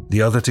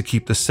 the other to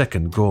keep the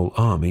second Gaul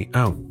army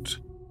out,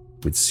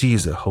 with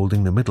Caesar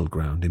holding the middle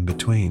ground in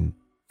between.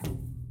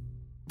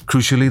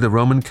 Crucially, the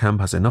Roman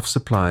camp has enough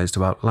supplies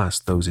to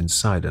outlast those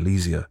inside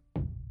Alesia.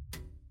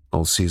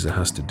 All Caesar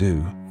has to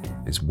do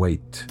is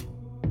wait.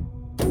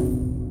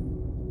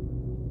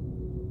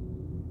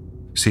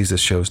 Caesar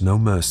shows no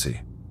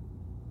mercy.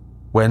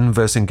 When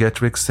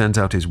Vercingetorix sends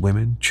out his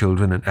women,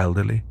 children, and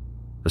elderly,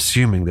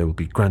 assuming they will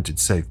be granted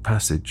safe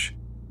passage,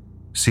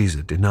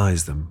 Caesar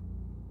denies them.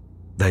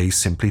 They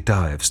simply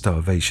die of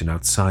starvation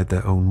outside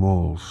their own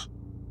walls.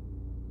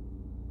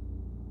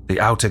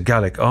 The outer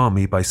Gallic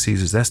army, by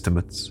Caesar's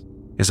estimates,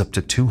 is up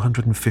to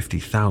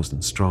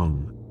 250,000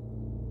 strong.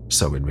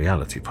 So in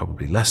reality,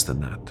 probably less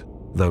than that,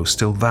 though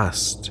still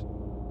vast.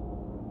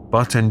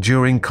 But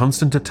enduring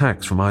constant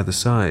attacks from either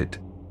side,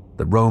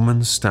 the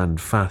Romans stand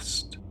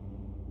fast.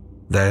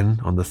 Then,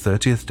 on the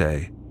 30th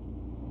day,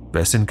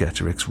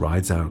 Vercingetorix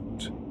rides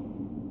out.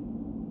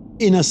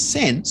 In a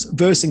sense,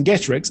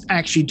 Vercingetorix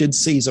actually did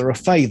Caesar a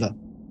favor.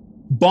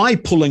 By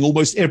pulling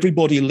almost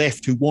everybody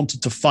left who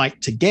wanted to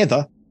fight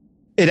together,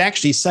 it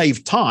actually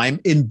saved time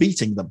in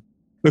beating them.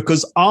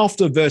 Because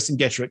after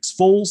Vercingetorix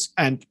falls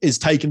and is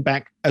taken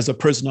back as a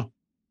prisoner,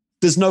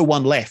 there's no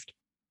one left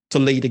to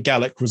lead a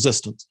Gallic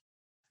resistance.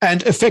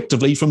 And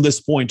effectively, from this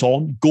point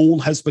on, Gaul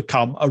has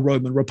become a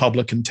Roman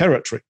Republican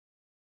territory.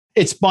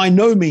 It's by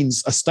no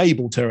means a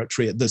stable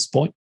territory at this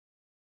point,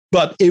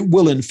 but it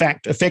will in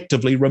fact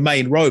effectively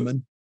remain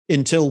Roman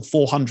until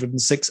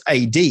 406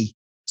 AD,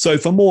 so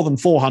for more than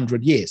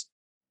 400 years.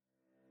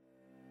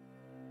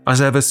 As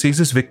ever,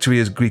 Caesar's victory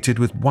is greeted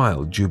with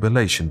wild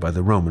jubilation by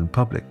the Roman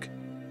public.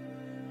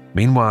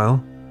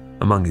 Meanwhile,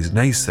 among his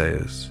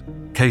naysayers,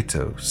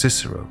 Cato,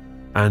 Cicero,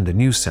 and a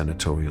new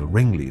senatorial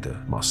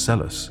ringleader,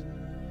 Marcellus,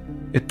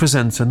 it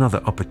presents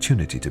another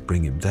opportunity to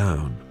bring him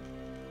down.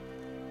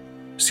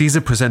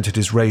 Caesar presented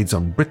his raids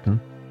on Britain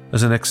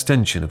as an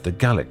extension of the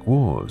Gallic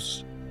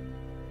Wars,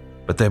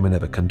 but they were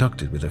never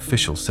conducted with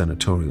official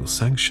senatorial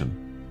sanction.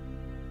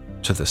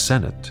 To the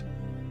Senate,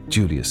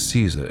 Julius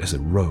Caesar is a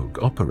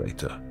rogue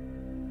operator.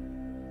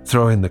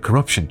 Throw in the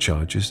corruption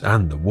charges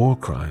and the war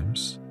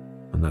crimes,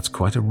 and that's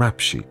quite a rap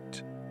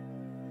sheet.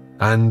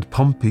 And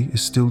Pompey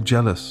is still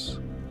jealous.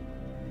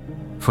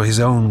 For his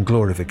own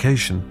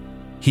glorification,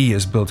 he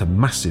has built a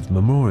massive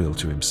memorial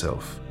to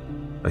himself,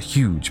 a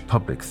huge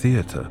public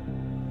theatre.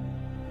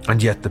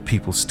 And yet the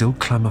people still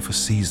clamour for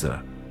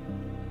Caesar.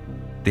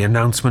 The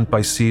announcement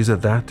by Caesar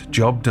that,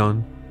 job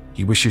done,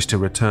 he wishes to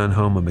return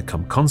home and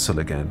become consul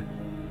again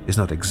is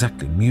not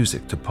exactly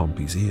music to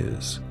Pompey's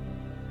ears.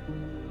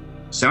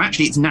 So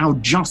actually it's now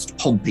just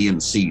Pompey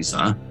and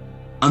Caesar,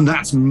 and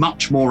that's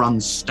much more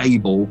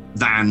unstable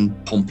than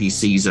Pompey,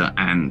 Caesar,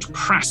 and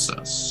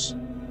Crassus.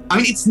 I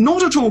mean, it's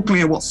not at all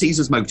clear what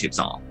Caesar's motives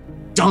are.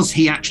 Does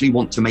he actually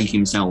want to make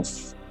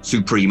himself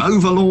supreme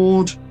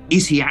overlord?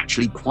 Is he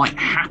actually quite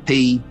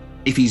happy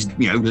if he's,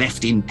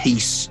 left in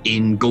peace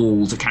in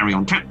Gaul to carry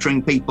on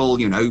capturing people?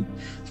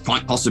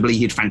 Quite possibly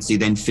he'd fancy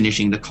then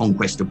finishing the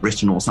conquest of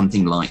Britain or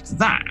something like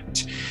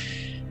that.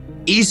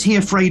 Is he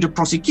afraid of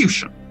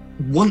prosecution?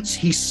 Once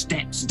he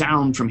steps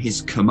down from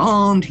his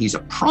command, he's a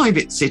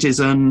private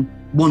citizen,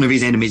 one of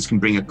his enemies can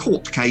bring a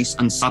court case,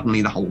 and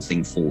suddenly the whole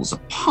thing falls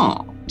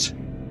apart.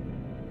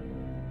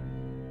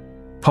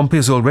 Pompey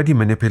has already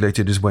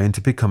manipulated his way into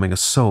becoming a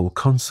sole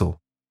consul.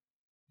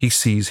 He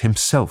sees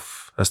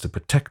himself as the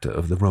protector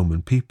of the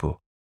Roman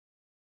people.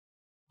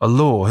 A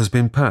law has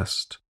been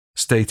passed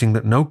stating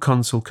that no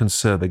consul can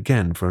serve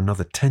again for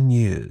another 10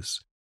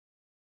 years.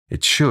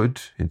 It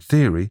should, in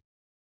theory,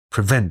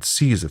 prevent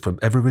Caesar from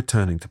ever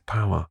returning to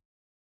power.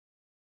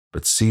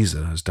 But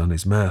Caesar has done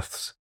his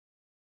maths.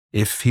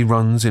 If he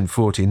runs in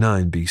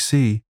 49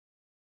 BC,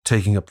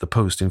 taking up the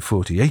post in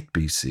 48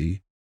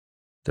 BC,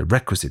 the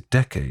requisite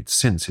decade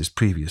since his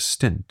previous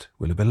stint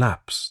will have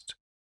elapsed.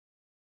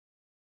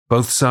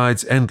 Both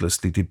sides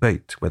endlessly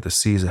debate whether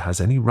Caesar has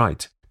any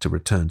right to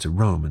return to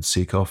Rome and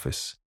seek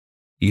office,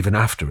 even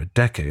after a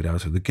decade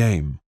out of the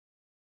game.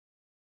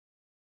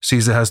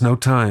 Caesar has no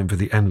time for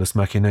the endless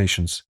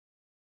machinations.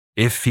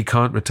 If he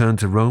can't return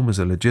to Rome as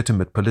a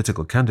legitimate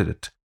political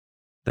candidate,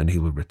 then he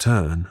will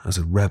return as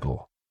a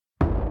rebel.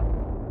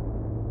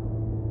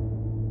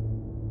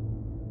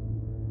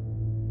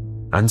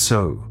 And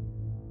so,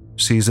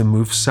 Caesar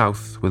moves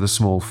south with a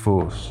small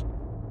force,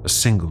 a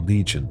single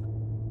legion,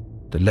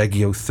 the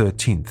Legio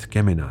 13th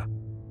Gemina.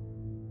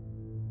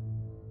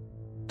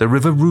 The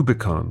river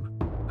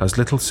Rubicon has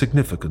little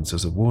significance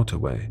as a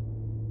waterway.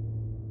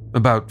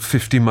 About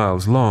 50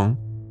 miles long,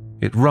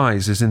 it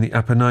rises in the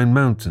Apennine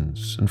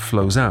Mountains and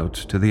flows out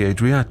to the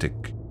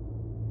Adriatic.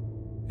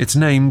 Its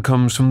name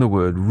comes from the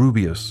word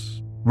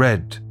rubeus,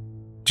 red,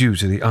 due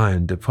to the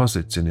iron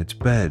deposits in its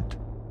bed.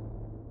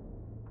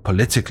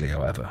 Politically,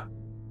 however,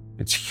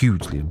 it's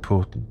hugely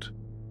important,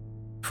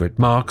 for it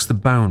marks the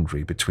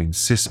boundary between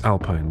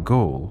Cisalpine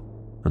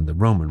Gaul and the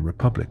Roman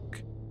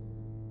Republic.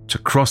 To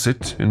cross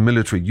it in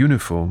military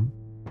uniform,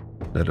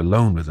 let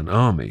alone with an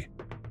army,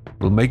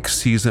 will make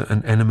Caesar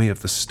an enemy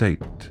of the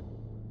state.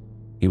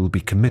 He will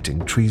be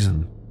committing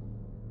treason.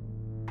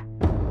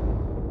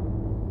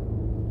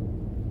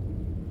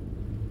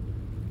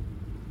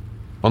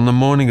 On the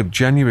morning of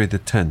January the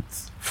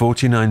 10th,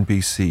 49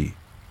 BC,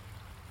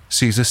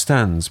 Caesar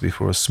stands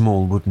before a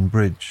small wooden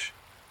bridge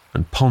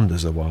and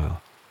ponders a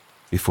while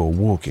before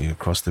walking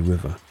across the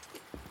river.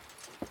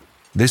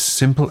 This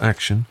simple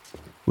action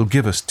will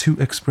give us two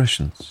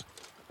expressions: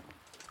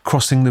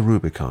 crossing the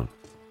Rubicon,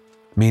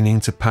 meaning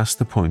to pass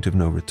the point of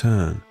no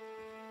return,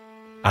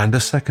 and a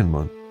second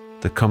one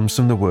that comes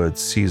from the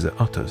words Caesar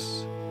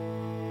utters: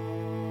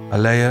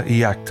 alea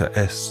iacta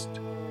est,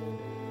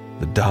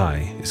 the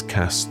die is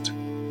cast.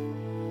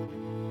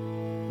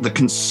 The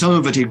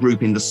conservative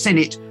group in the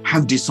Senate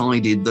have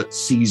decided that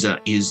Caesar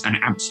is an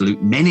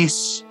absolute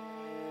menace.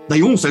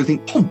 They also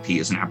think Pompey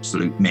is an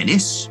absolute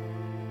menace,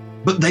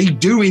 but they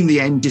do in the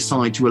end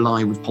decide to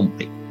ally with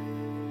Pompey.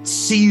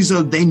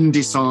 Caesar then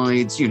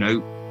decides,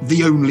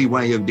 the only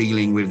way of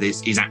dealing with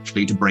this is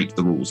actually to break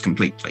the rules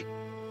completely.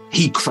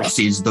 He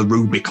crosses the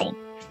Rubicon,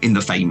 in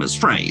the famous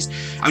phrase,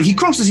 and he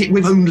crosses it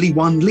with only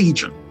one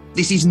legion.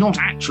 This is not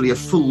actually a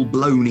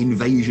full-blown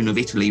invasion of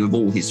Italy with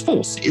all his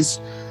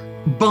forces,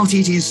 but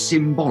it is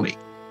symbolic.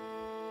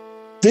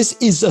 This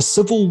is a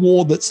civil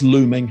war that's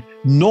looming,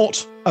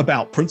 not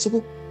about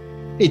principle.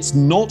 It's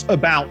not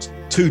about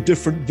two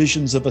different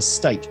visions of a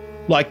state,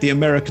 like the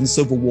American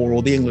Civil War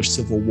or the English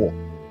Civil War.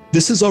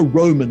 This is a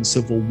Roman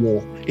civil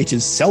war. It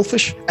is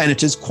selfish, and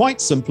it is quite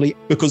simply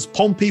because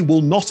Pompey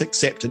will not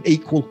accept an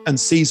equal and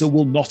Caesar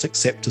will not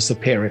accept a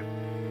superior.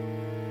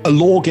 A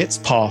law gets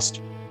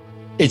passed.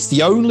 It's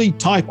the only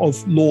type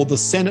of law the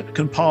Senate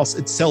can pass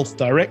itself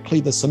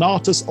directly, the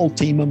Senatus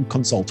Ultimum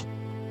Consultum.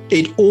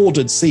 It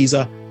ordered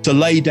Caesar to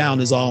lay down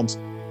his arms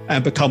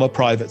and become a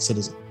private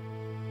citizen.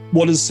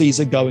 What is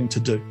Caesar going to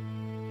do?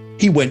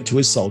 He went to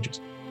his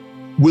soldiers.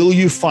 Will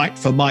you fight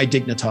for my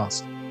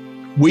dignitas?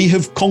 We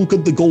have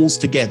conquered the Gauls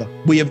together.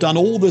 We have done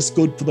all this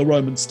good for the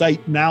Roman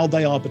state. Now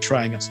they are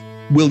betraying us.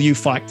 Will you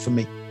fight for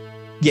me?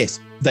 Yes,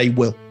 they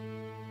will.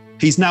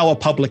 He's now a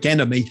public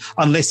enemy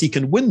unless he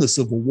can win the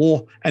civil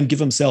war and give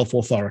himself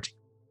authority.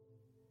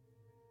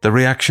 The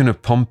reaction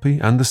of Pompey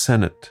and the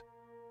Senate,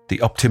 the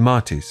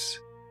optimatis,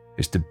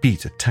 is to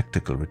beat a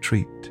tactical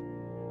retreat.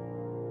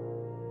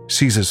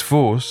 Caesar's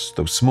force,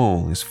 though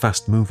small, is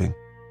fast-moving,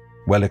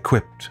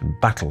 well-equipped and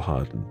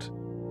battle-hardened.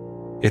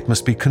 It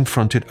must be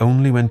confronted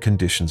only when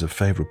conditions are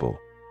favourable.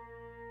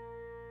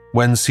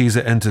 When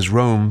Caesar enters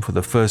Rome for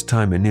the first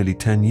time in nearly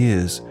 10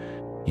 years,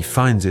 he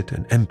finds it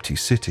an empty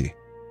city,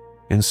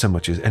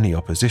 insomuch as any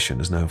opposition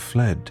has now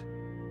fled.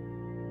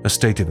 A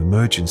state of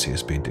emergency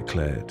has been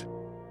declared.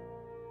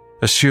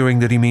 Assuring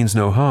that he means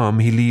no harm,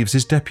 he leaves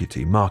his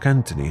deputy, Mark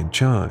Antony, in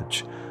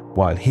charge,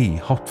 while he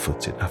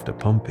hot-foots it after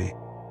Pompey.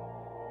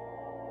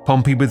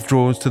 Pompey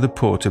withdraws to the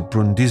port of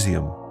Brindisi,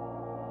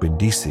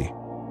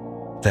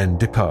 then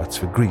departs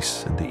for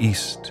Greece and the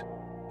east,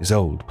 his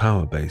old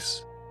power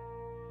base.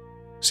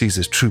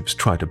 Caesar's troops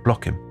try to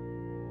block him,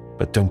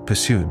 but don't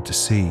pursue him to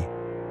sea.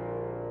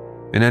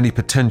 In any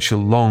potential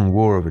long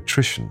war of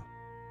attrition,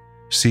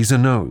 Caesar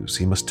knows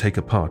he must take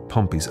apart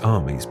Pompey's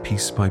armies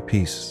piece by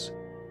piece.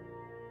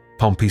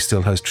 Pompey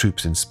still has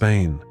troops in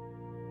Spain.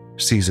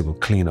 Caesar will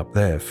clean up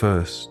there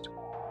first.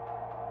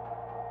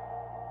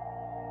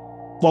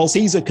 While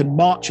Caesar can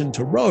march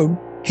into Rome,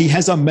 he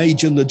has a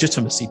major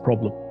legitimacy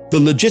problem. The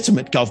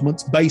legitimate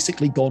government's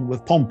basically gone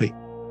with Pompey.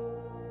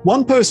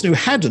 One person who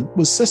hadn't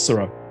was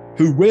Cicero,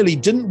 who really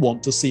didn't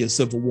want to see a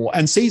civil war,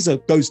 and Caesar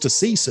goes to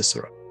see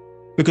Cicero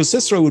because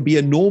Cicero would be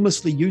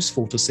enormously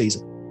useful to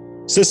Caesar.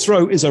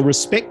 Cicero is a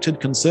respected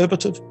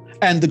conservative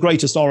and the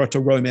greatest orator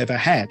Rome ever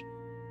had.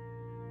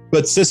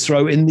 But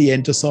Cicero in the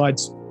end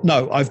decides,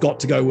 no, I've got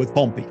to go with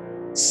Pompey.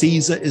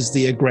 Caesar is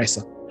the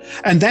aggressor.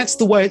 And that's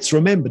the way it's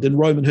remembered in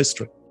Roman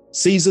history.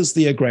 Caesar's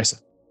the aggressor.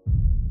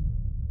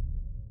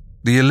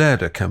 The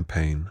Ilerda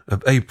campaign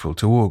of April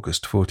to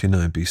August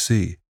 49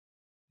 BC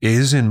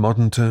is, in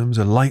modern terms,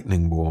 a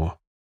lightning war,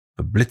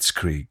 a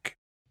blitzkrieg.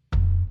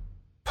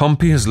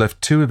 Pompey has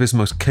left two of his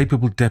most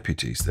capable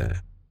deputies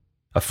there,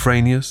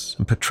 Afranius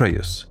and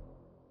Petreius.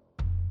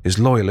 His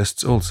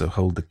loyalists also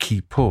hold the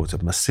key port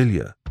of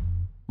Massilia,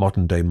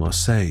 modern-day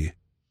Marseille.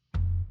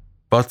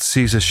 But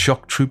Caesar's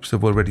shock troops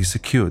have already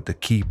secured the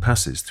key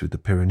passes through the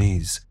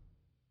Pyrenees.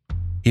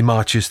 He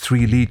marches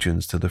 3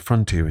 legions to the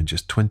frontier in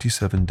just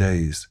 27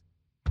 days.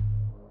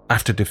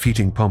 After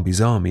defeating Pompey's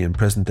army in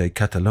present-day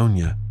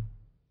Catalonia,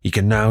 he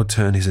can now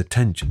turn his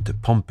attention to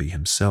Pompey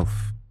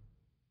himself.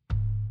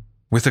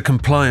 With a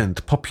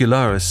compliant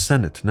Popularis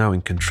Senate now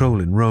in control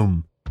in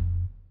Rome,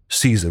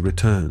 Caesar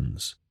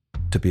returns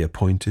to be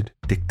appointed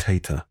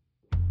dictator.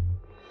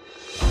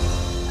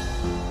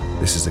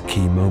 This is a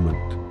key moment.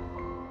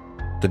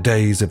 The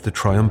days of the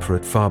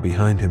triumvirate far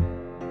behind him.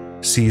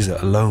 Caesar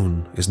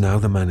alone is now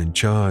the man in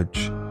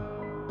charge.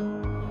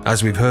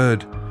 As we've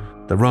heard,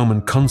 the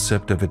Roman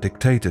concept of a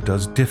dictator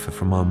does differ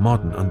from our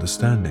modern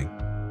understanding.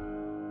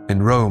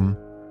 In Rome,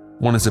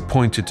 one is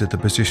appointed to the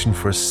position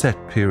for a set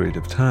period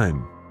of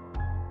time.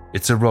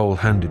 It's a role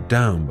handed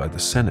down by the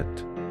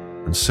Senate,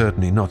 and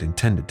certainly not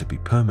intended to be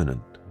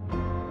permanent.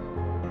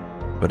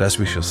 But as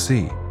we shall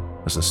see,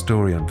 as the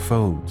story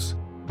unfolds,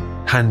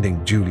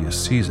 handing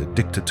Julius Caesar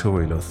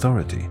dictatorial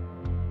authority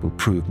will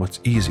prove much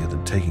easier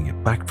than taking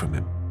it back from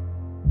him.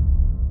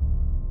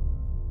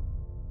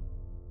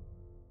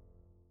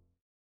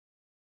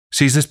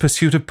 Caesar's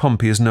pursuit of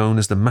Pompey is known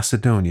as the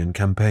Macedonian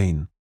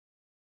Campaign.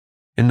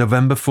 In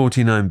November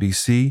 49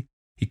 BC,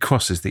 he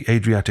crosses the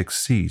Adriatic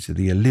Sea to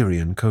the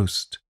Illyrian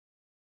coast,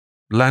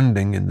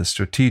 landing in the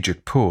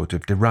strategic port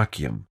of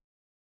Dyrrhachium,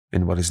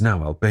 in what is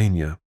now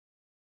Albania.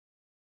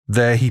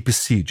 There he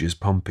besieges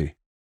Pompey,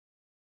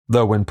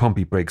 though when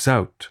Pompey breaks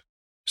out,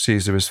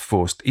 Caesar is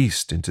forced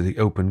east into the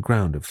open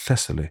ground of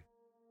Thessaly.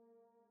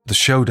 The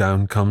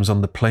showdown comes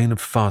on the plain of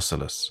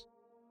Pharsalus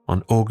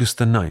on August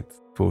the 9th,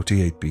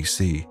 48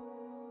 BC.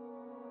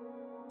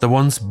 The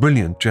once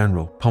brilliant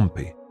general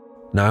Pompey,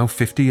 now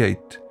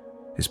 58,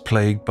 is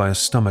plagued by a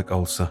stomach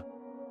ulcer.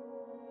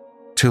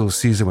 Till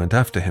Caesar went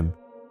after him,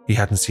 he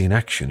hadn't seen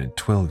action in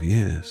 12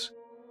 years.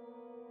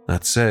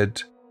 That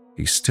said,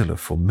 he's still a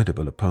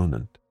formidable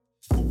opponent.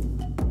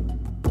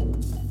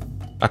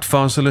 At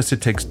Pharsalus,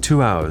 it takes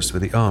 2 hours for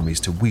the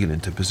armies to wheel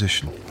into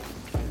position.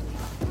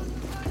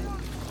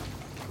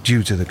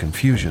 Due to the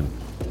confusion,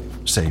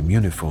 same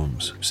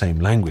uniforms, same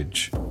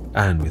language,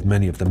 and with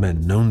many of the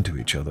men known to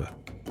each other,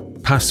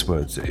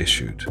 passwords are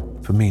issued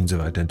for means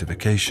of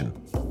identification.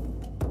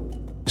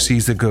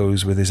 Caesar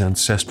goes with his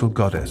ancestral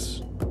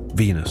goddess,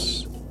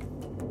 Venus.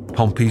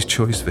 Pompey's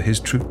choice for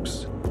his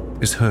troops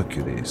is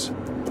Hercules.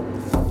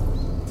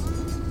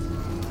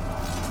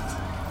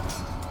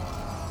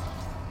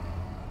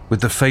 With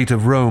the fate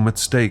of Rome at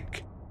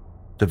stake,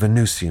 the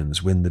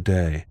Venusians win the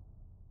day.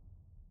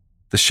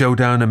 The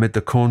showdown amid the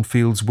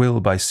cornfields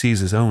will, by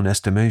Caesar's own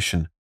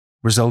estimation,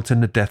 result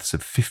in the deaths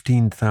of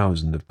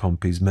 15,000 of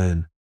Pompey's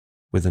men,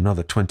 with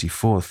another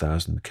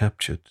 24,000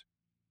 captured.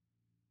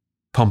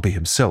 Pompey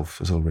himself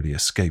has already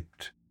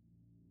escaped,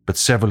 but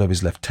several of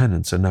his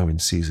lieutenants are now in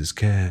Caesar's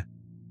care.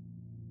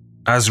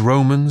 As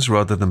Romans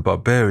rather than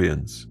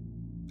barbarians,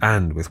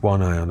 and with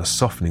one eye on a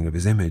softening of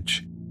his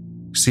image,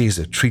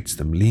 Caesar treats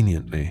them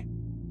leniently.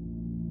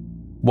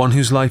 One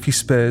whose life he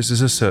spares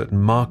is a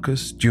certain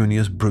Marcus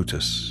Junius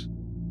Brutus,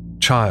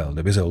 child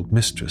of his old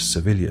mistress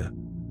Servilia,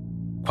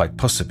 quite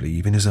possibly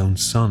even his own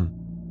son.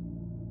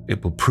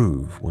 It will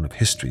prove one of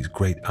history's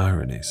great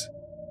ironies.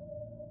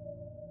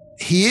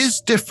 He is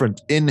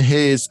different in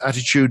his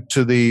attitude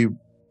to the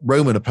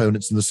Roman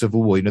opponents in the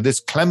Civil War.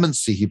 This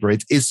clemency he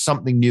brings is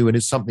something new and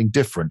is something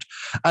different.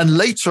 And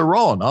later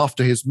on,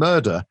 after his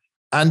murder,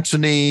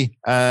 Antony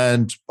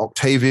and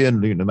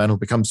Octavian, the man who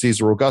becomes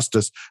Caesar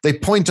Augustus, they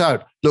point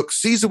out, look,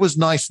 Caesar was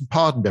nice and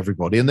pardoned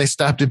everybody, and they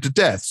stabbed him to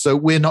death, so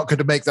we're not going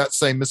to make that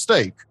same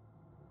mistake.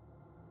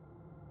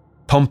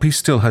 Pompey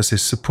still has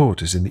his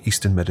supporters in the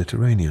Eastern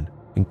Mediterranean,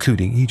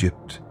 including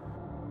Egypt.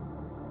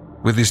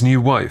 With his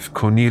new wife,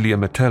 Cornelia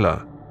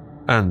Metella,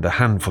 and a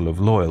handful of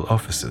loyal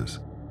officers,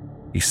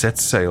 he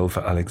sets sail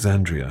for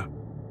Alexandria.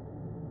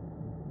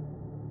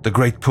 The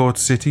great port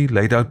city,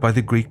 laid out by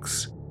the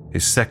Greeks,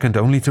 is second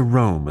only to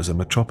Rome as a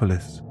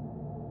metropolis.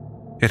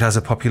 It has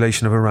a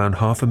population of around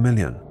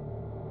 500,000.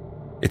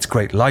 Its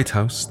great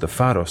lighthouse, the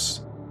Pharos,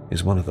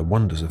 is one of the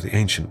wonders of the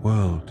ancient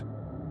world.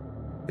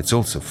 It's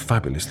also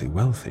fabulously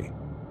wealthy,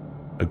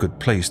 a good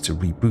place to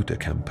reboot a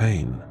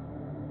campaign.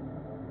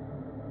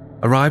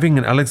 Arriving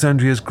in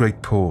Alexandria's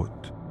great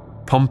port,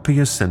 Pompey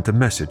has sent a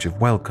message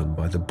of welcome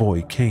by the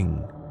boy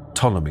king,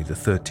 Ptolemy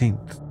XIII.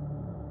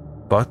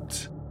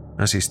 But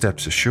as he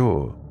steps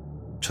ashore,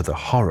 to the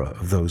horror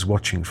of those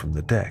watching from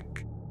the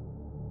deck,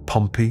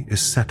 Pompey is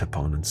set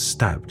upon and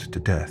stabbed to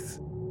death.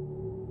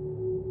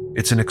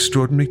 It's an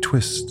extraordinary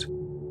twist.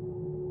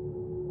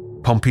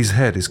 Pompey's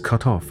head is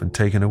cut off and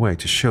taken away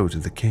to show to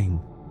the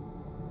king.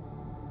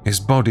 His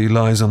body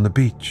lies on the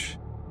beach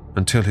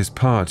until his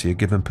party are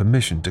given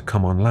permission to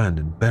come on land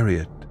and bury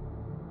it.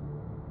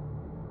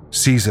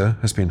 Caesar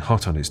has been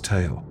hot on his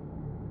tail.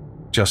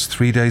 Just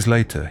 3 days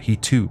later, he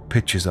too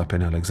pitches up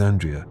in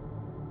Alexandria,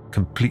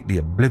 completely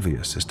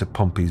oblivious as to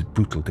Pompey's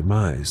brutal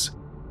demise.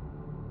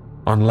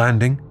 On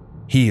landing,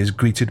 he is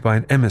greeted by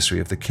an emissary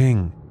of the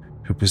king,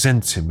 who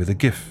presents him with a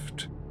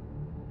gift: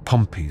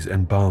 Pompey's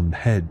embalmed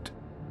head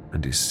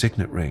and his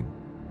signet ring.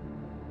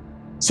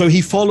 So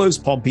he follows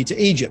Pompey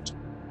to Egypt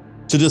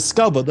to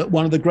discover that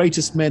one of the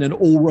greatest men in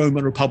all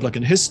Roman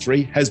Republican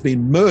history has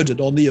been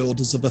murdered on the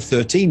orders of a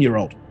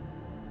 13-year-old.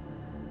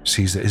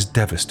 Caesar is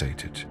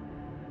devastated.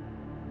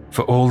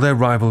 For all their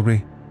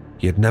rivalry,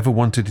 he had never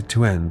wanted it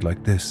to end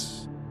like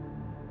this.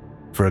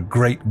 For a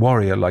great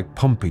warrior like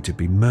Pompey to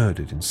be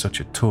murdered in such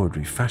a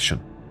tawdry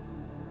fashion.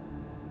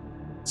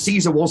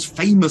 Caesar was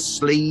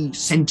famously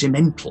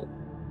sentimental.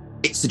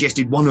 It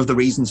suggested one of the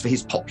reasons for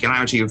his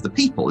popularity of the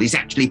people is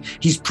actually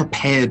he's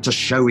prepared to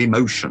show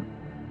emotion.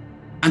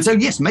 And so,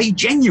 yes, may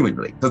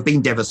genuinely have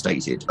been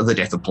devastated at the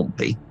death of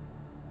Pompey,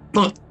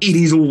 but it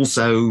is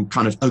also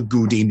kind of a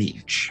good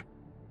image.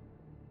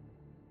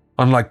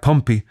 Unlike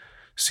Pompey,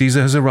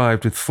 Caesar has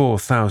arrived with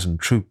 4,000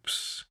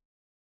 troops.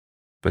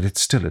 But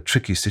it's still a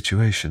tricky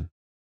situation.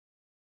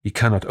 He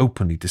cannot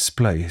openly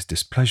display his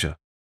displeasure.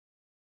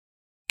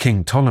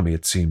 King Ptolemy,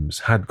 it seems,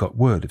 had got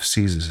word of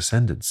Caesar's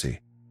ascendancy,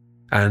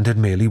 and had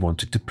merely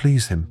wanted to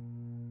please him.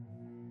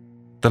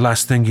 The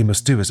last thing he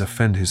must do is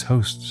offend his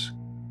hosts.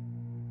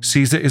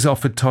 Caesar is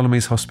offered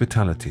Ptolemy's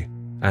hospitality,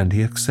 and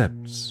he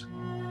accepts.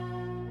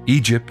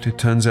 Egypt, it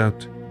turns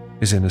out,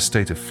 is in a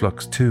state of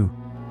flux too.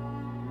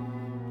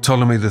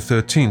 Ptolemy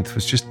XIII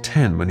was just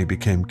 10 when he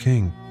became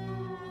king.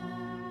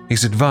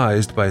 He's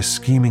advised by a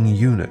scheming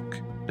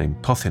eunuch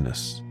named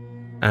Pothinus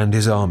and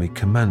his army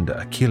commander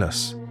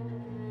Achillas.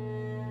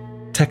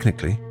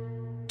 Technically,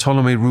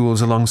 Ptolemy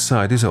rules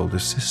alongside his older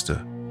sister,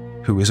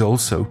 who is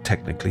also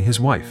technically his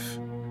wife,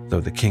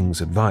 though the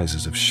king's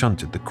advisors have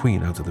shunted the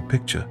queen out of the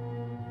picture.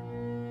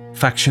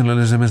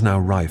 Factionalism is now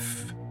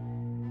rife.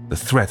 The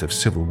threat of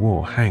civil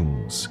war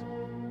hangs,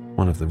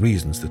 one of the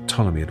reasons that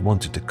Ptolemy had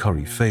wanted to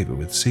curry favor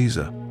with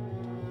Caesar.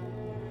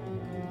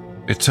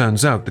 It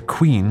turns out the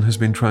queen has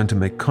been trying to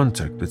make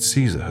contact with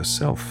Caesar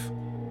herself.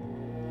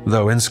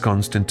 Though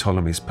ensconced in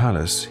Ptolemy's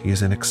palace, he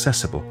is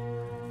inaccessible.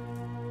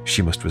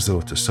 She must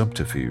resort to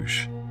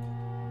subterfuge.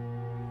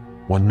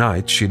 One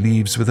night she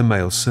leaves with a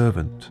male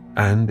servant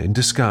and, in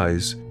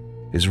disguise,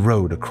 is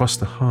rowed across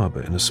the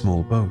harbour in a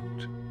small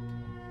boat.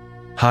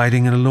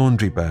 Hiding in a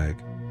laundry bag,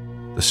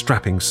 the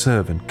strapping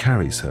servant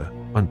carries her,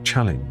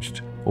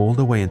 unchallenged, all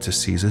the way into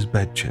Caesar's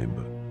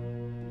bedchamber.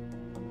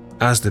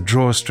 As the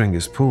drawstring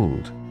is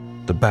pulled,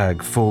 the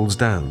bag falls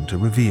down to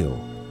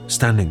reveal,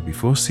 standing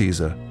before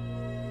Caesar,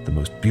 the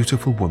most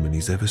beautiful woman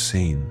he's ever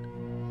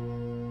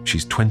seen.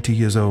 She's 20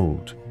 years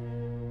old.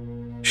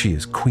 She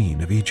is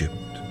Queen of Egypt,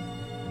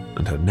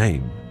 and her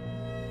name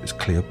is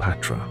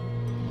Cleopatra.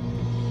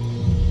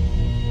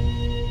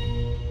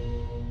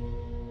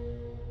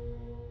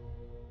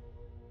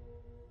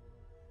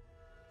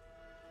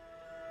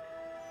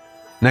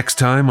 Next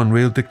time on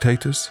Real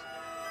Dictators,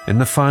 in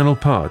the final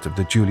part of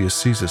the Julius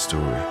Caesar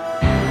story.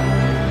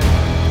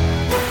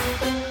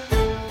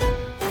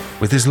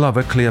 With his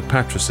lover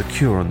Cleopatra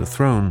secure on the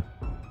throne,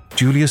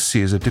 Julius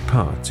Caesar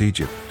departs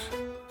Egypt.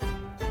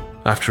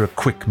 After a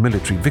quick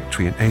military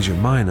victory in Asia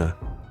Minor,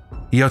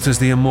 he utters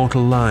the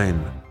immortal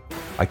line,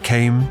 "I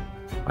came,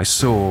 I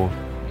saw,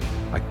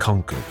 I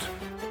conquered."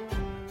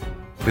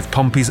 With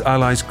Pompey's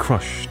allies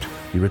crushed,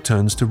 he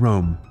returns to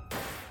Rome.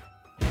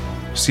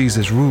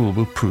 Caesar's rule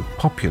will prove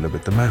popular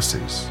with the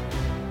masses.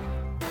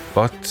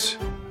 But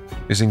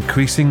his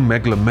increasing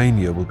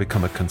megalomania will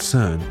become a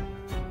concern.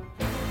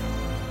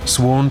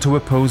 Sworn to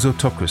oppose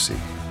autocracy,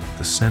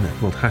 the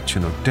Senate will hatch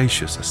an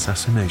audacious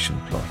assassination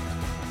plot.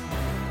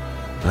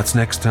 That's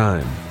next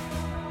time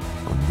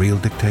on Real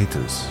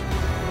Dictators.